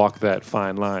walk that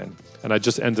fine line. And I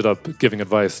just ended up giving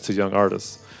advice to young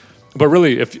artists. But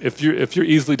really, if you're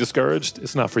easily discouraged,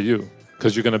 it's not for you,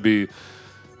 because you're going to be,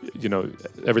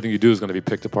 everything you do is going to be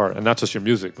picked apart, and not just your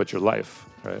music, but your life,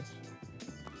 right?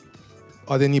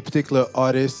 Are there any particular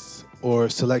artists or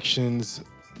selections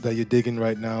that you're digging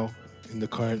right now in the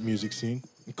current music scene?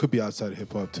 It could be outside of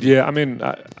hip hop too. Yeah, I mean,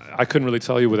 I couldn't really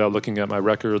tell you without looking at my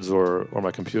records or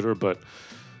my computer, but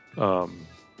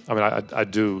I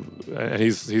do. And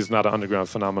he's not an underground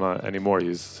phenomenon anymore.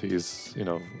 He's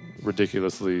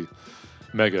ridiculously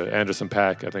mega. Anderson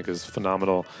 .Paak, I think, is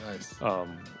phenomenal. Nice.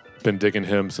 Been digging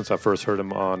him since I first heard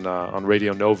him on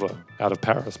Radio Nova out of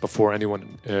Paris, before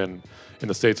anyone in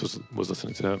the States was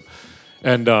listening to him.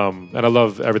 And I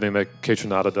love everything that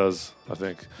Kaytranada does. I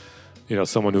think,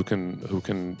 someone who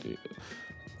can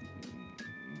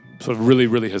sort of really,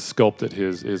 really has sculpted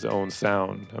his own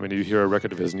sound. I mean, you hear a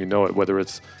record of his and you know it, whether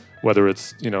it's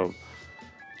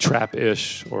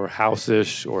trap-ish or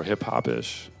house-ish or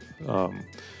hip-hop-ish. I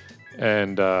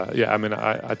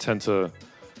tend to.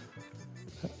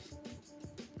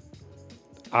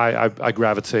 I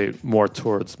gravitate more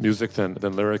towards music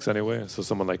than lyrics anyway. So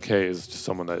someone like Kay is just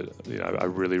someone that I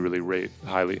really, really rate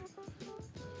highly.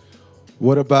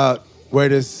 What about, where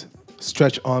does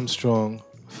Stretch Armstrong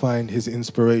find his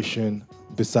inspiration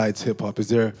besides hip hop? Is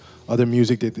there other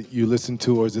music that you listen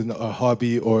to, or is it a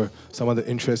hobby or some other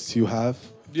interests you have?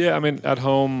 Yeah, I mean, at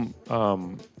home,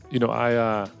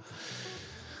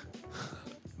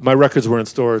 my records were in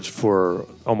storage for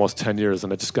almost 10 years,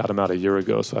 and I just got them out a year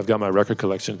ago. So I've got my record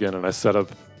collection again, and I set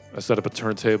up a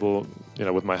turntable,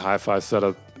 with my hi-fi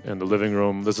setup in the living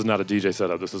room. This is not a DJ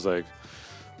setup. This is like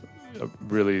a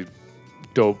really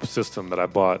dope system that I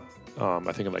bought, I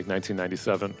think in like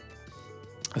 1997.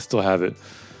 I still have it.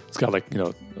 It's got like,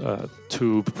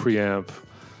 tube preamp,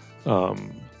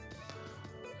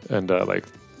 and like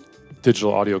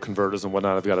digital audio converters and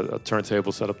whatnot. I've got a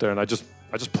turntable set up there, and I just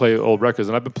play old records,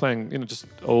 and I've been playing, just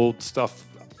old stuff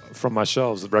from my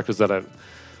shelves, records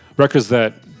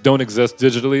that don't exist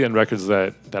digitally, and records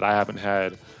that I haven't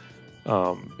had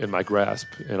in my grasp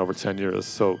in over 10 years.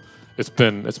 So it's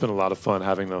been a lot of fun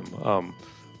having them.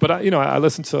 But I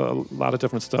listen to a lot of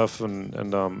different stuff, and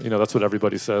that's what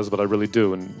everybody says, but I really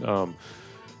do. And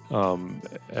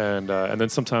then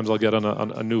sometimes I'll get on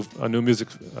a new music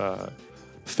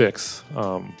fix.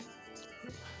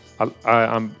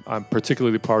 I'm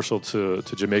particularly partial to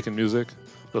Jamaican music.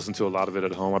 Listen to a lot of it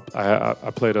at home.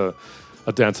 I played a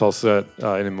dancehall set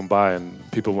in Mumbai,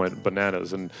 and people went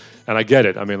bananas. And I get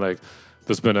it. I mean, like,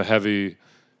 there's been a heavy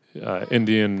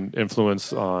Indian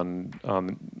influence on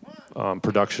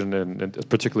production, and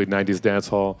particularly 90s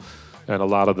dancehall, and a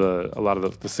lot of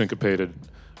the syncopated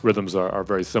rhythms are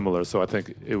very similar. So I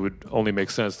think it would only make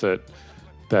sense that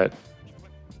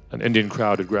an Indian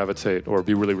crowd would gravitate or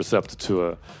be really receptive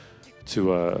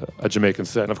to a Jamaican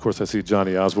set. And of course, I see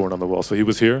Johnny Osborne on the wall. So he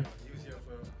was here.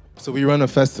 So we run a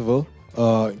festival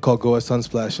called Goa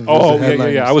Sunsplash. And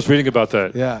yeah. I was reading about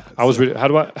that. Yeah. I was reading. How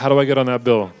do I get on that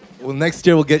bill? Well, next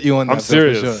year we'll get you on that. I'm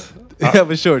serious. For sure. Yeah,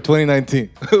 for sure. 2019.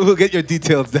 We'll get your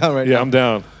details down right now. Yeah, I'm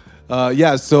down.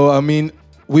 So I mean,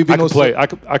 we've been I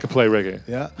could play reggae.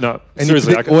 Yeah. No,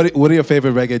 seriously. What are your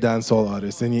favorite reggae dancehall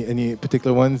artists? Any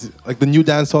particular ones? Like the new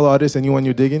dancehall artists? Anyone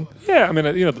you're digging? Yeah, I mean,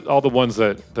 all the ones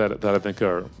that I think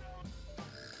are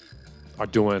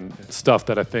doing stuff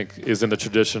that I think is in the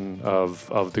tradition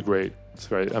of the greats,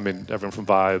 right? I mean, everyone from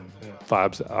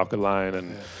Vibes, Alkaline,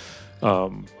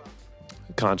 and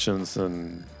Conscience,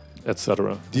 and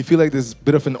etc. Do you feel like there's a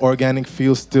bit of an organic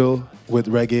feel still with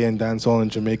reggae and dancehall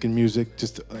and Jamaican music,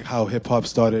 just like how hip hop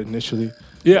started initially?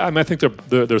 Yeah, I mean, I think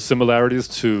there's similarities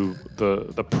to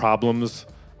the problems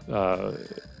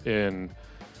in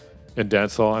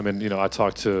dancehall. I mean, I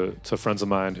talked to friends of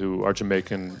mine who are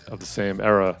Jamaican of the same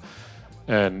era,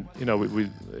 and we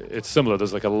it's similar.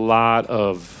 There's like a lot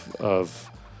of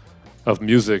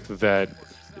music that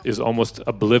is almost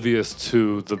oblivious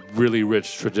to the really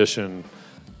rich tradition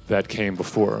that came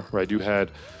before, right? You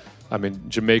had,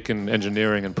 Jamaican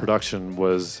engineering and production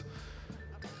was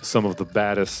some of the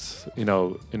baddest,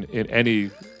 in any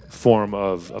form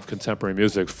of contemporary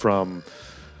music from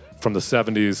the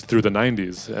 70s through the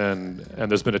 90s, and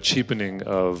there's been a cheapening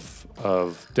of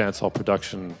dancehall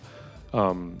production,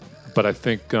 but I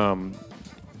think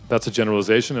that's a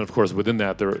generalization, and of course within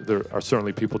that there are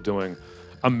certainly people doing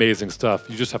amazing stuff.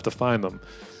 You just have to find them.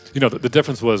 The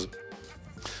difference was,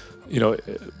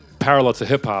 parallel to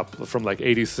hip hop from like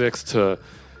 86 to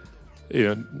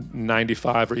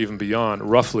 95 or even beyond,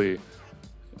 roughly,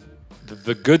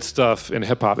 the good stuff in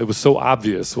hip hop, it was so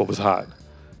obvious what was hot.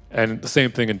 And the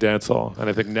same thing in dancehall. And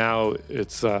I think now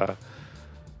it's, the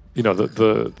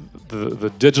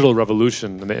digital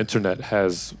revolution and the internet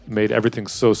has made everything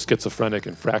so schizophrenic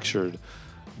and fractured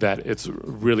that it's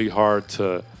really hard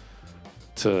to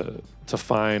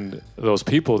find those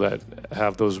people that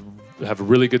have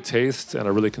really good taste and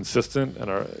are really consistent and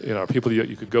are people that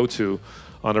you could go to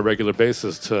on a regular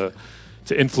basis to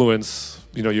influence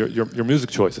your music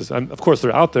choices. And of course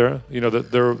they're out there.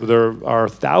 There are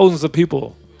thousands of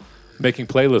people making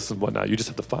playlists and whatnot. You just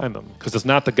have to find them, because it's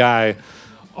not the guy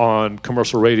on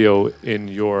commercial radio on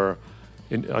your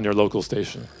local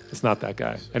station. It's not that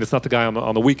guy, and it's not the guy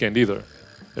on the weekend either.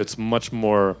 It's much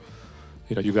more.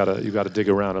 You gotta dig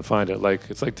around and find it. Like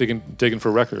it's like digging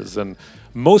for records, and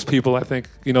most people, I think,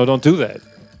 don't do that,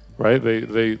 right?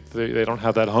 They don't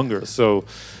have that hunger. So,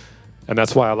 and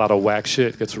that's why a lot of whack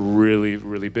shit gets really,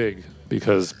 really big,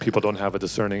 because people don't have a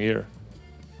discerning ear.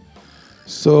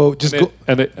 So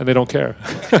and they don't care.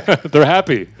 They're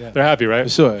happy. Yeah. They're happy,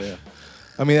 right? Sure. Yeah.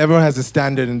 I mean, everyone has a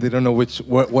standard, and they don't know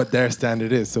what their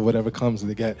standard is. So whatever comes,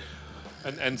 they get.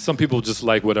 And some people just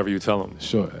like whatever you tell them.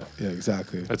 Sure. Yeah.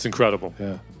 Exactly. That's incredible.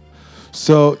 Yeah.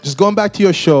 So just going back to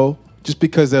your show, just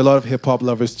because there are a lot of hip hop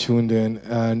lovers tuned in,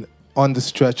 and on the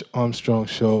Stretch Armstrong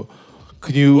show,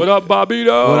 could you? What up,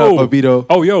 Bobbito? What up, Bobbito?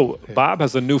 Oh, yo, yeah. Bob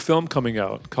has a new film coming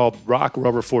out called Rock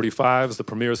Rubber 45s. The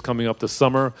premiere is coming up this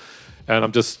summer. And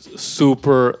I'm just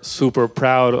super, super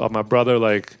proud of my brother.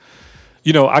 Like,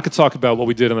 I could talk about what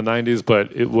we did in the 90s,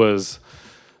 but it was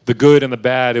the good and the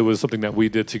bad. It was something that we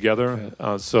did together.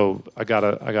 So I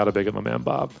gotta big up my man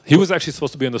Bob. He was actually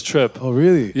supposed to be on this trip. Oh,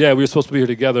 really? Yeah, we were supposed to be here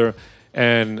together.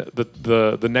 And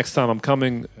the next time I'm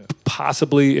coming,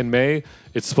 possibly in May,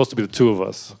 it's supposed to be the two of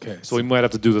us. Okay. So we might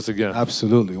have to do this again.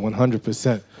 Absolutely,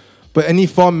 100%. But any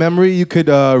fond memory you could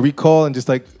recall and just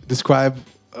like describe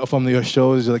from your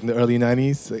shows, like in the early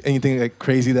 90s? Like anything like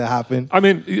crazy that happened? I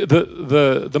mean,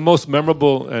 the most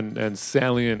memorable and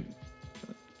salient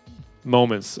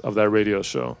moments of that radio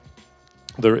show,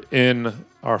 they're in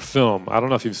our film. I don't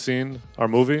know if you've seen our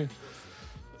movie.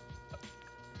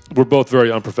 We're both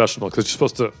very unprofessional, because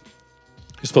you're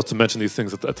supposed to mention these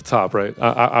things at the top, right?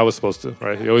 I was supposed to,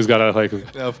 right? You always gotta like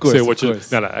of course, say what you.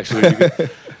 No, actually.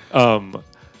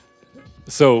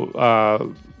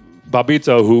 So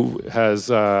Bobbito, who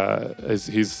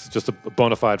he's just a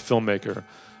bona fide filmmaker.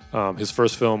 His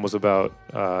first film was about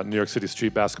New York City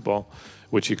street basketball,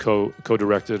 which he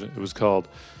co-directed. It was called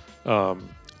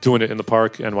Doing It in the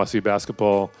Park, NYC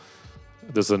Basketball.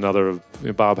 There's another.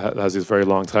 Bob has these very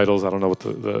long titles. I don't know what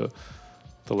the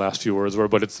last few words were,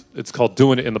 but it's called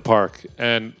Doing It in the Park.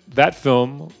 And that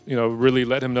film, really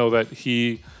let him know that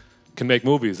he can make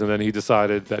movies. And then he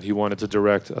decided that he wanted to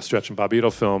direct a Stretch and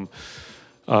Bobbito film.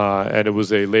 And it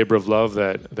was a labor of love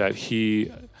that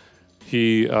he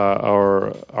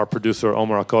our producer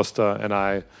Omar Acosta and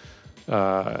I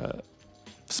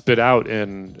spit out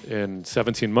in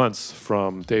 17 months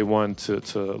from day one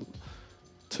to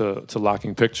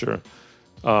locking picture.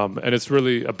 And it's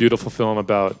really a beautiful film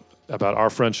about our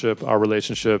friendship, our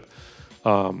relationship.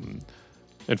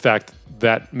 In fact,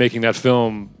 making that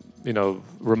film,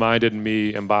 reminded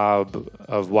me and Bob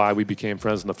of why we became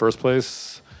friends in the first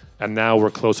place. And now we're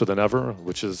closer than ever,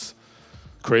 which is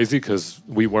crazy, because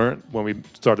we weren't when we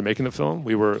started making the film.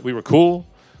 We were cool,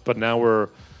 but now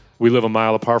we live a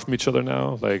mile apart from each other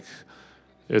now. Like,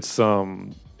 it's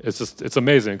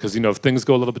amazing, because if things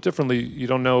go a little bit differently, you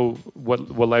don't know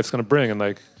what life's gonna bring. And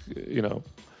like,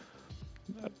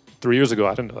 3 years ago,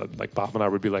 I didn't know, like Bob and I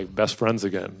would be like best friends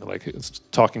again, like it's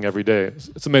talking every day.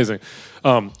 It's amazing.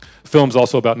 Film's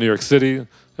also about New York City.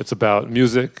 It's about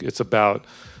music. It's about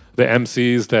the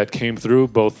MCs that came through,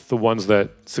 both the ones that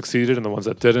succeeded and the ones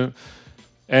that didn't.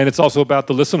 And it's also about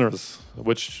the listeners,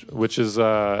 which is,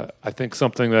 I think,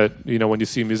 something that, you know, when you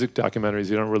see music documentaries,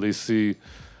 you don't really see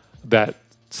that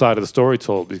side of the story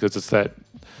told, because it's that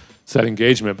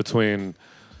engagement between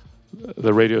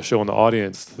the radio show and the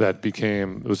audience that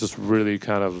it was just really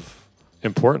kind of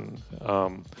important.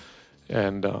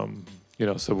 You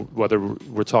know, so whether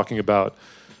we're talking about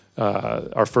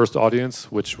our first audience,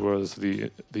 which was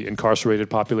the incarcerated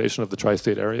population of the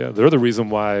tri-state area, they're the reason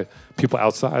why people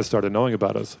outside started knowing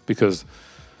about us, because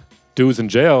dudes in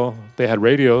jail, they had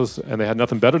radios and they had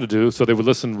nothing better to do, so they would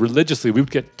listen religiously. We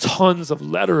would get tons of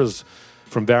letters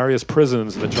from various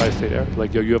prisons in the tri-state area.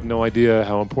 Like, yo, you have no idea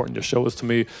how important your show is to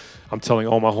me. I'm telling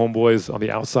all my homeboys on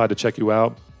the outside to check you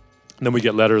out. And then we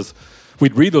get letters.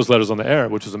 We'd read those letters on the air,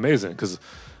 which was amazing, because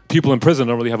people in prison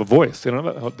don't really have a voice. They don't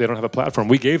have a platform.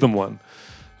 We gave them one.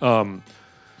 You know,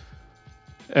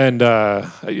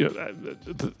 I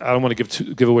don't want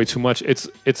to give away too much.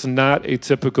 It's not a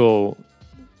typical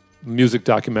music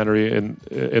documentary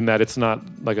in that it's not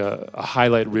like a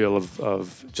highlight reel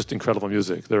of just incredible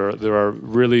music. There are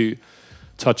really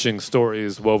touching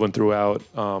stories woven throughout.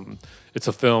 It's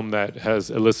a film that has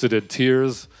elicited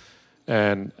tears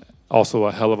and also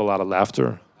a hell of a lot of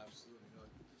laughter.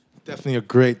 Definitely a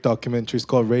great documentary. It's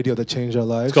called Radio That Changed Our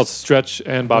Lives. It's called Stretch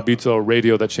and Bobbito,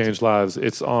 Radio That Changed Lives.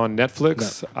 It's on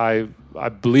Netflix. I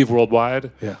believe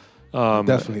worldwide. Yeah.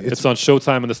 Definitely. It's on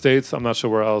Showtime in the States. I'm not sure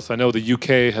where else. I know the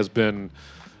UK has been,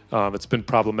 it's been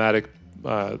problematic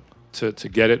to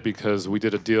get it, because we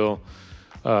did a deal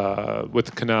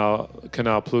with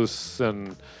Canal Plus,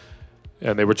 and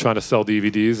they were trying to sell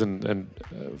DVDs, and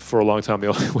for a long time the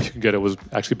only way you can get it was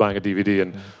actually buying a DVD,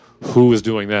 and who was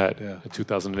doing that in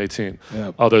 2018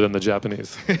 other than the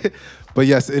Japanese? But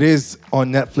yes, it is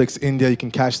on Netflix India. You can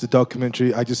catch the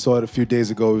documentary. I just saw it a few days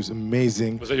ago. It was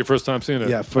amazing. Was that your first time seeing it?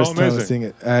 Yeah, first time seeing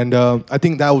it. And I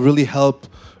think that will really help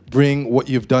bring what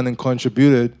you've done and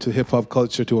contributed to hip-hop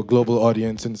culture to a global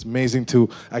audience. And it's amazing to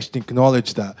actually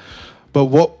acknowledge that. But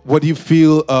what do you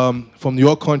feel from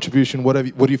your contribution? What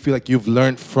do you feel like you've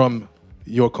learned from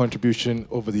your contribution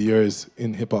over the years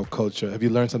in hip-hop culture? Have you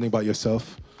learned something about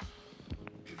yourself?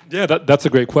 Yeah, that's a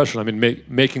great question. I mean,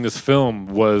 making this film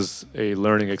was a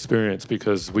learning experience,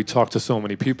 because we talked to so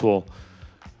many people,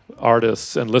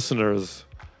 artists and listeners,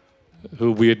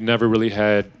 who we had never really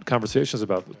had conversations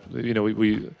about. You know,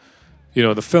 we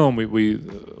the film,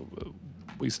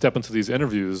 we step into these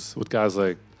interviews with guys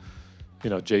like, you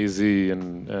know, Jay-Z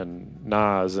and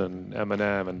Nas and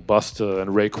Eminem and Busta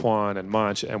and Raekwon and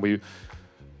Munch, and we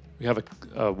have a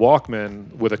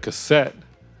Walkman with a cassette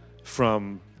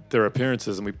from their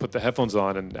appearances, and we put the headphones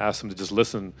on and asked them to just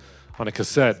listen on a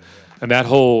cassette. And that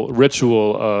whole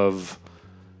ritual of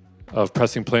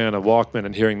pressing play on a Walkman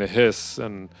and hearing the hiss,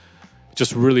 and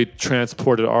just really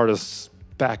transported artists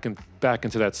back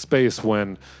into that space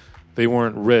when they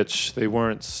weren't rich, they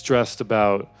weren't stressed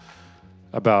about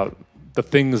the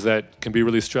things that can be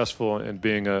really stressful in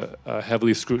being a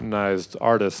heavily scrutinized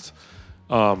artist.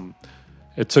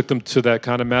 It took them to that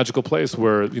kind of magical place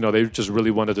where, you know, they just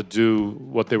really wanted to do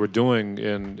what they were doing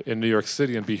in New York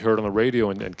City and be heard on the radio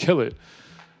and kill it.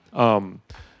 And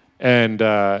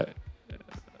that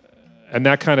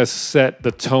kind of set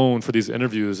the tone for these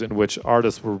interviews, in which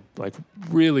artists were like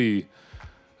really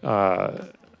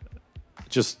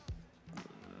just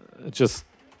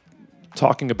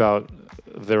talking about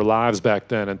their lives back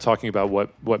then, and talking about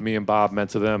what me and Bob meant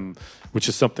to them, which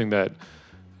is something that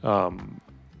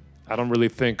I don't really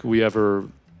think we ever,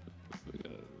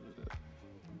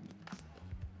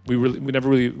 we never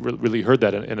really heard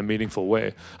that in a meaningful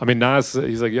way. I mean, Nas,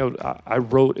 he's like, yo, I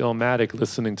wrote Illmatic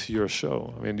listening to your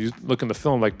show. I mean, you look in the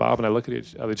film, like Bob and I look at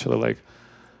each other like,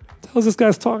 what the hell is this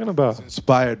guy's talking about?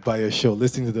 Inspired by your show,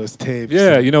 listening to those tapes.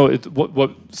 Yeah, you know,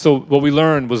 so what we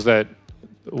learned was that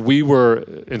we were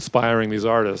inspiring these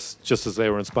artists just as they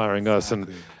were inspiring us. And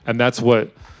that's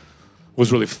what was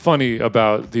really funny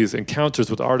about these encounters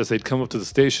with artists. They'd come up to the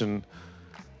station.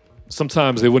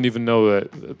 Sometimes they wouldn't even know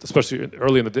that, especially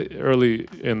early in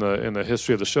the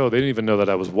history of the show, they didn't even know that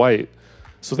I was white.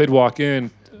 So they'd walk in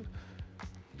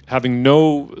having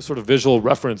no sort of visual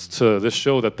reference to this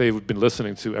show that they've been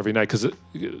listening to every night. Because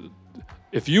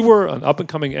if you were an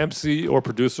up-and-coming MC or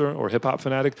producer or hip-hop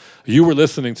fanatic, you were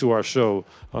listening to our show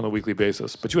on a weekly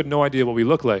basis. But you had no idea what we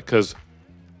looked like, because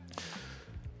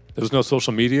there was no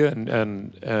social media,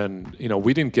 and you know,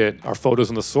 we didn't get our photos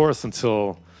in the Source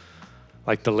until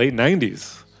like the late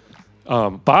 90s.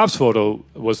 Bob's photo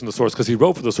was in the source because he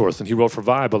wrote for the source and he wrote for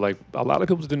Vibe, but like a lot of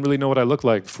people didn't really know what I looked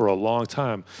like for a long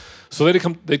time. So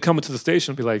they'd come into the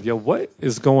station and be like, "Yo, what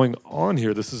is going on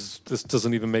here? This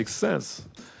doesn't even make sense."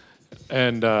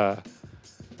 And you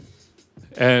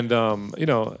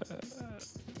know,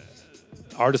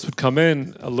 artists would come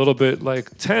in a little bit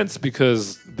like tense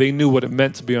because they knew what it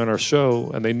meant to be on our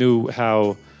show and they knew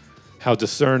how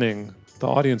discerning the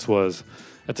audience was.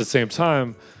 At the same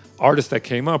time, artists that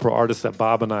came up were artists that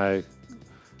Bob and I,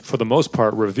 for the most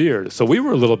part, revered. So we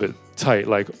were a little bit tight.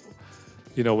 Like,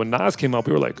 you know, when Nas came up,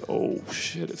 we were like, "Oh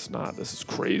shit, it's not. This is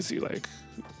crazy. Like,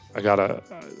 I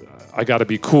gotta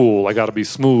be cool. I gotta be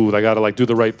smooth. I gotta like do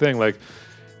the right thing." Like,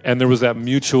 and there was that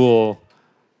mutual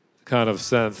kind of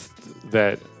sense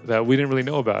that we didn't really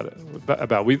know about it.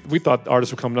 We thought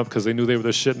artists were coming up because they knew they were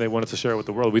the shit and they wanted to share it with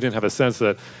the world. We didn't have a sense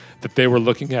that they were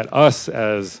looking at us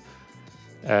as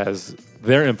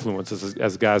their influences,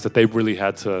 as guys that they really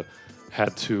had to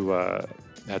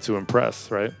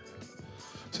impress, right?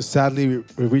 So sadly,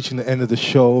 we're reaching the end of the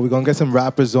show. We're gonna get some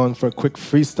rappers on for a quick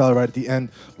freestyle right at the end.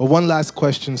 But one last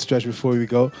question, Stretch, before we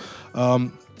go.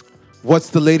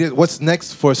 What's the latest? What's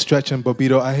next for Stretch and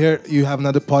Bobbito? I hear you have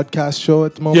another podcast show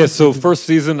at the moment. Yeah, so first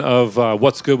season of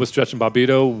What's Good with Stretch and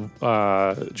Bobbito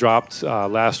dropped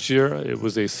last year. It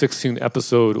was a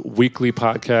 16-episode weekly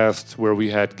podcast where we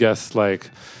had guests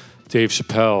like Dave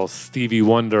Chappelle, Stevie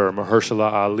Wonder,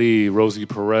 Mahershala Ali, Rosie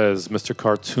Perez, Mr.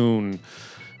 Cartoon,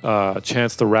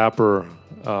 Chance the Rapper,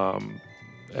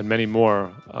 and many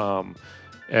more.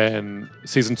 And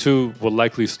season 2 will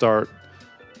likely start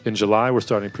in July. We're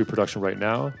starting pre-production right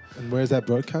now. And where is that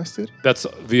broadcasted? That's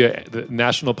via the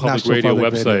National Public Radio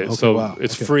website. Okay, so wow.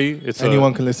 it's free. It's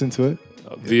anyone can listen to it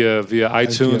via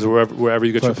iTunes or wherever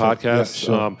you get your podcasts.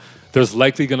 Yeah, sure. There's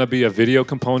likely going to be a video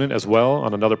component as well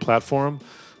on another platform,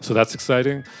 so that's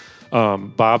exciting.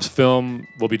 Bob's film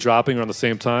will be dropping around the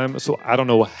same time, so I don't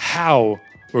know how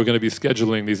we're going to be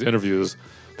scheduling these interviews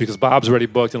because Bob's already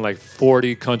booked in like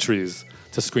 40 countries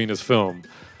to screen his film.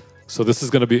 So this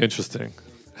is going to be interesting.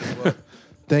 Well,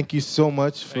 thank you so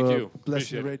much for Thank you.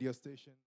 blessing Appreciate the it. radio station.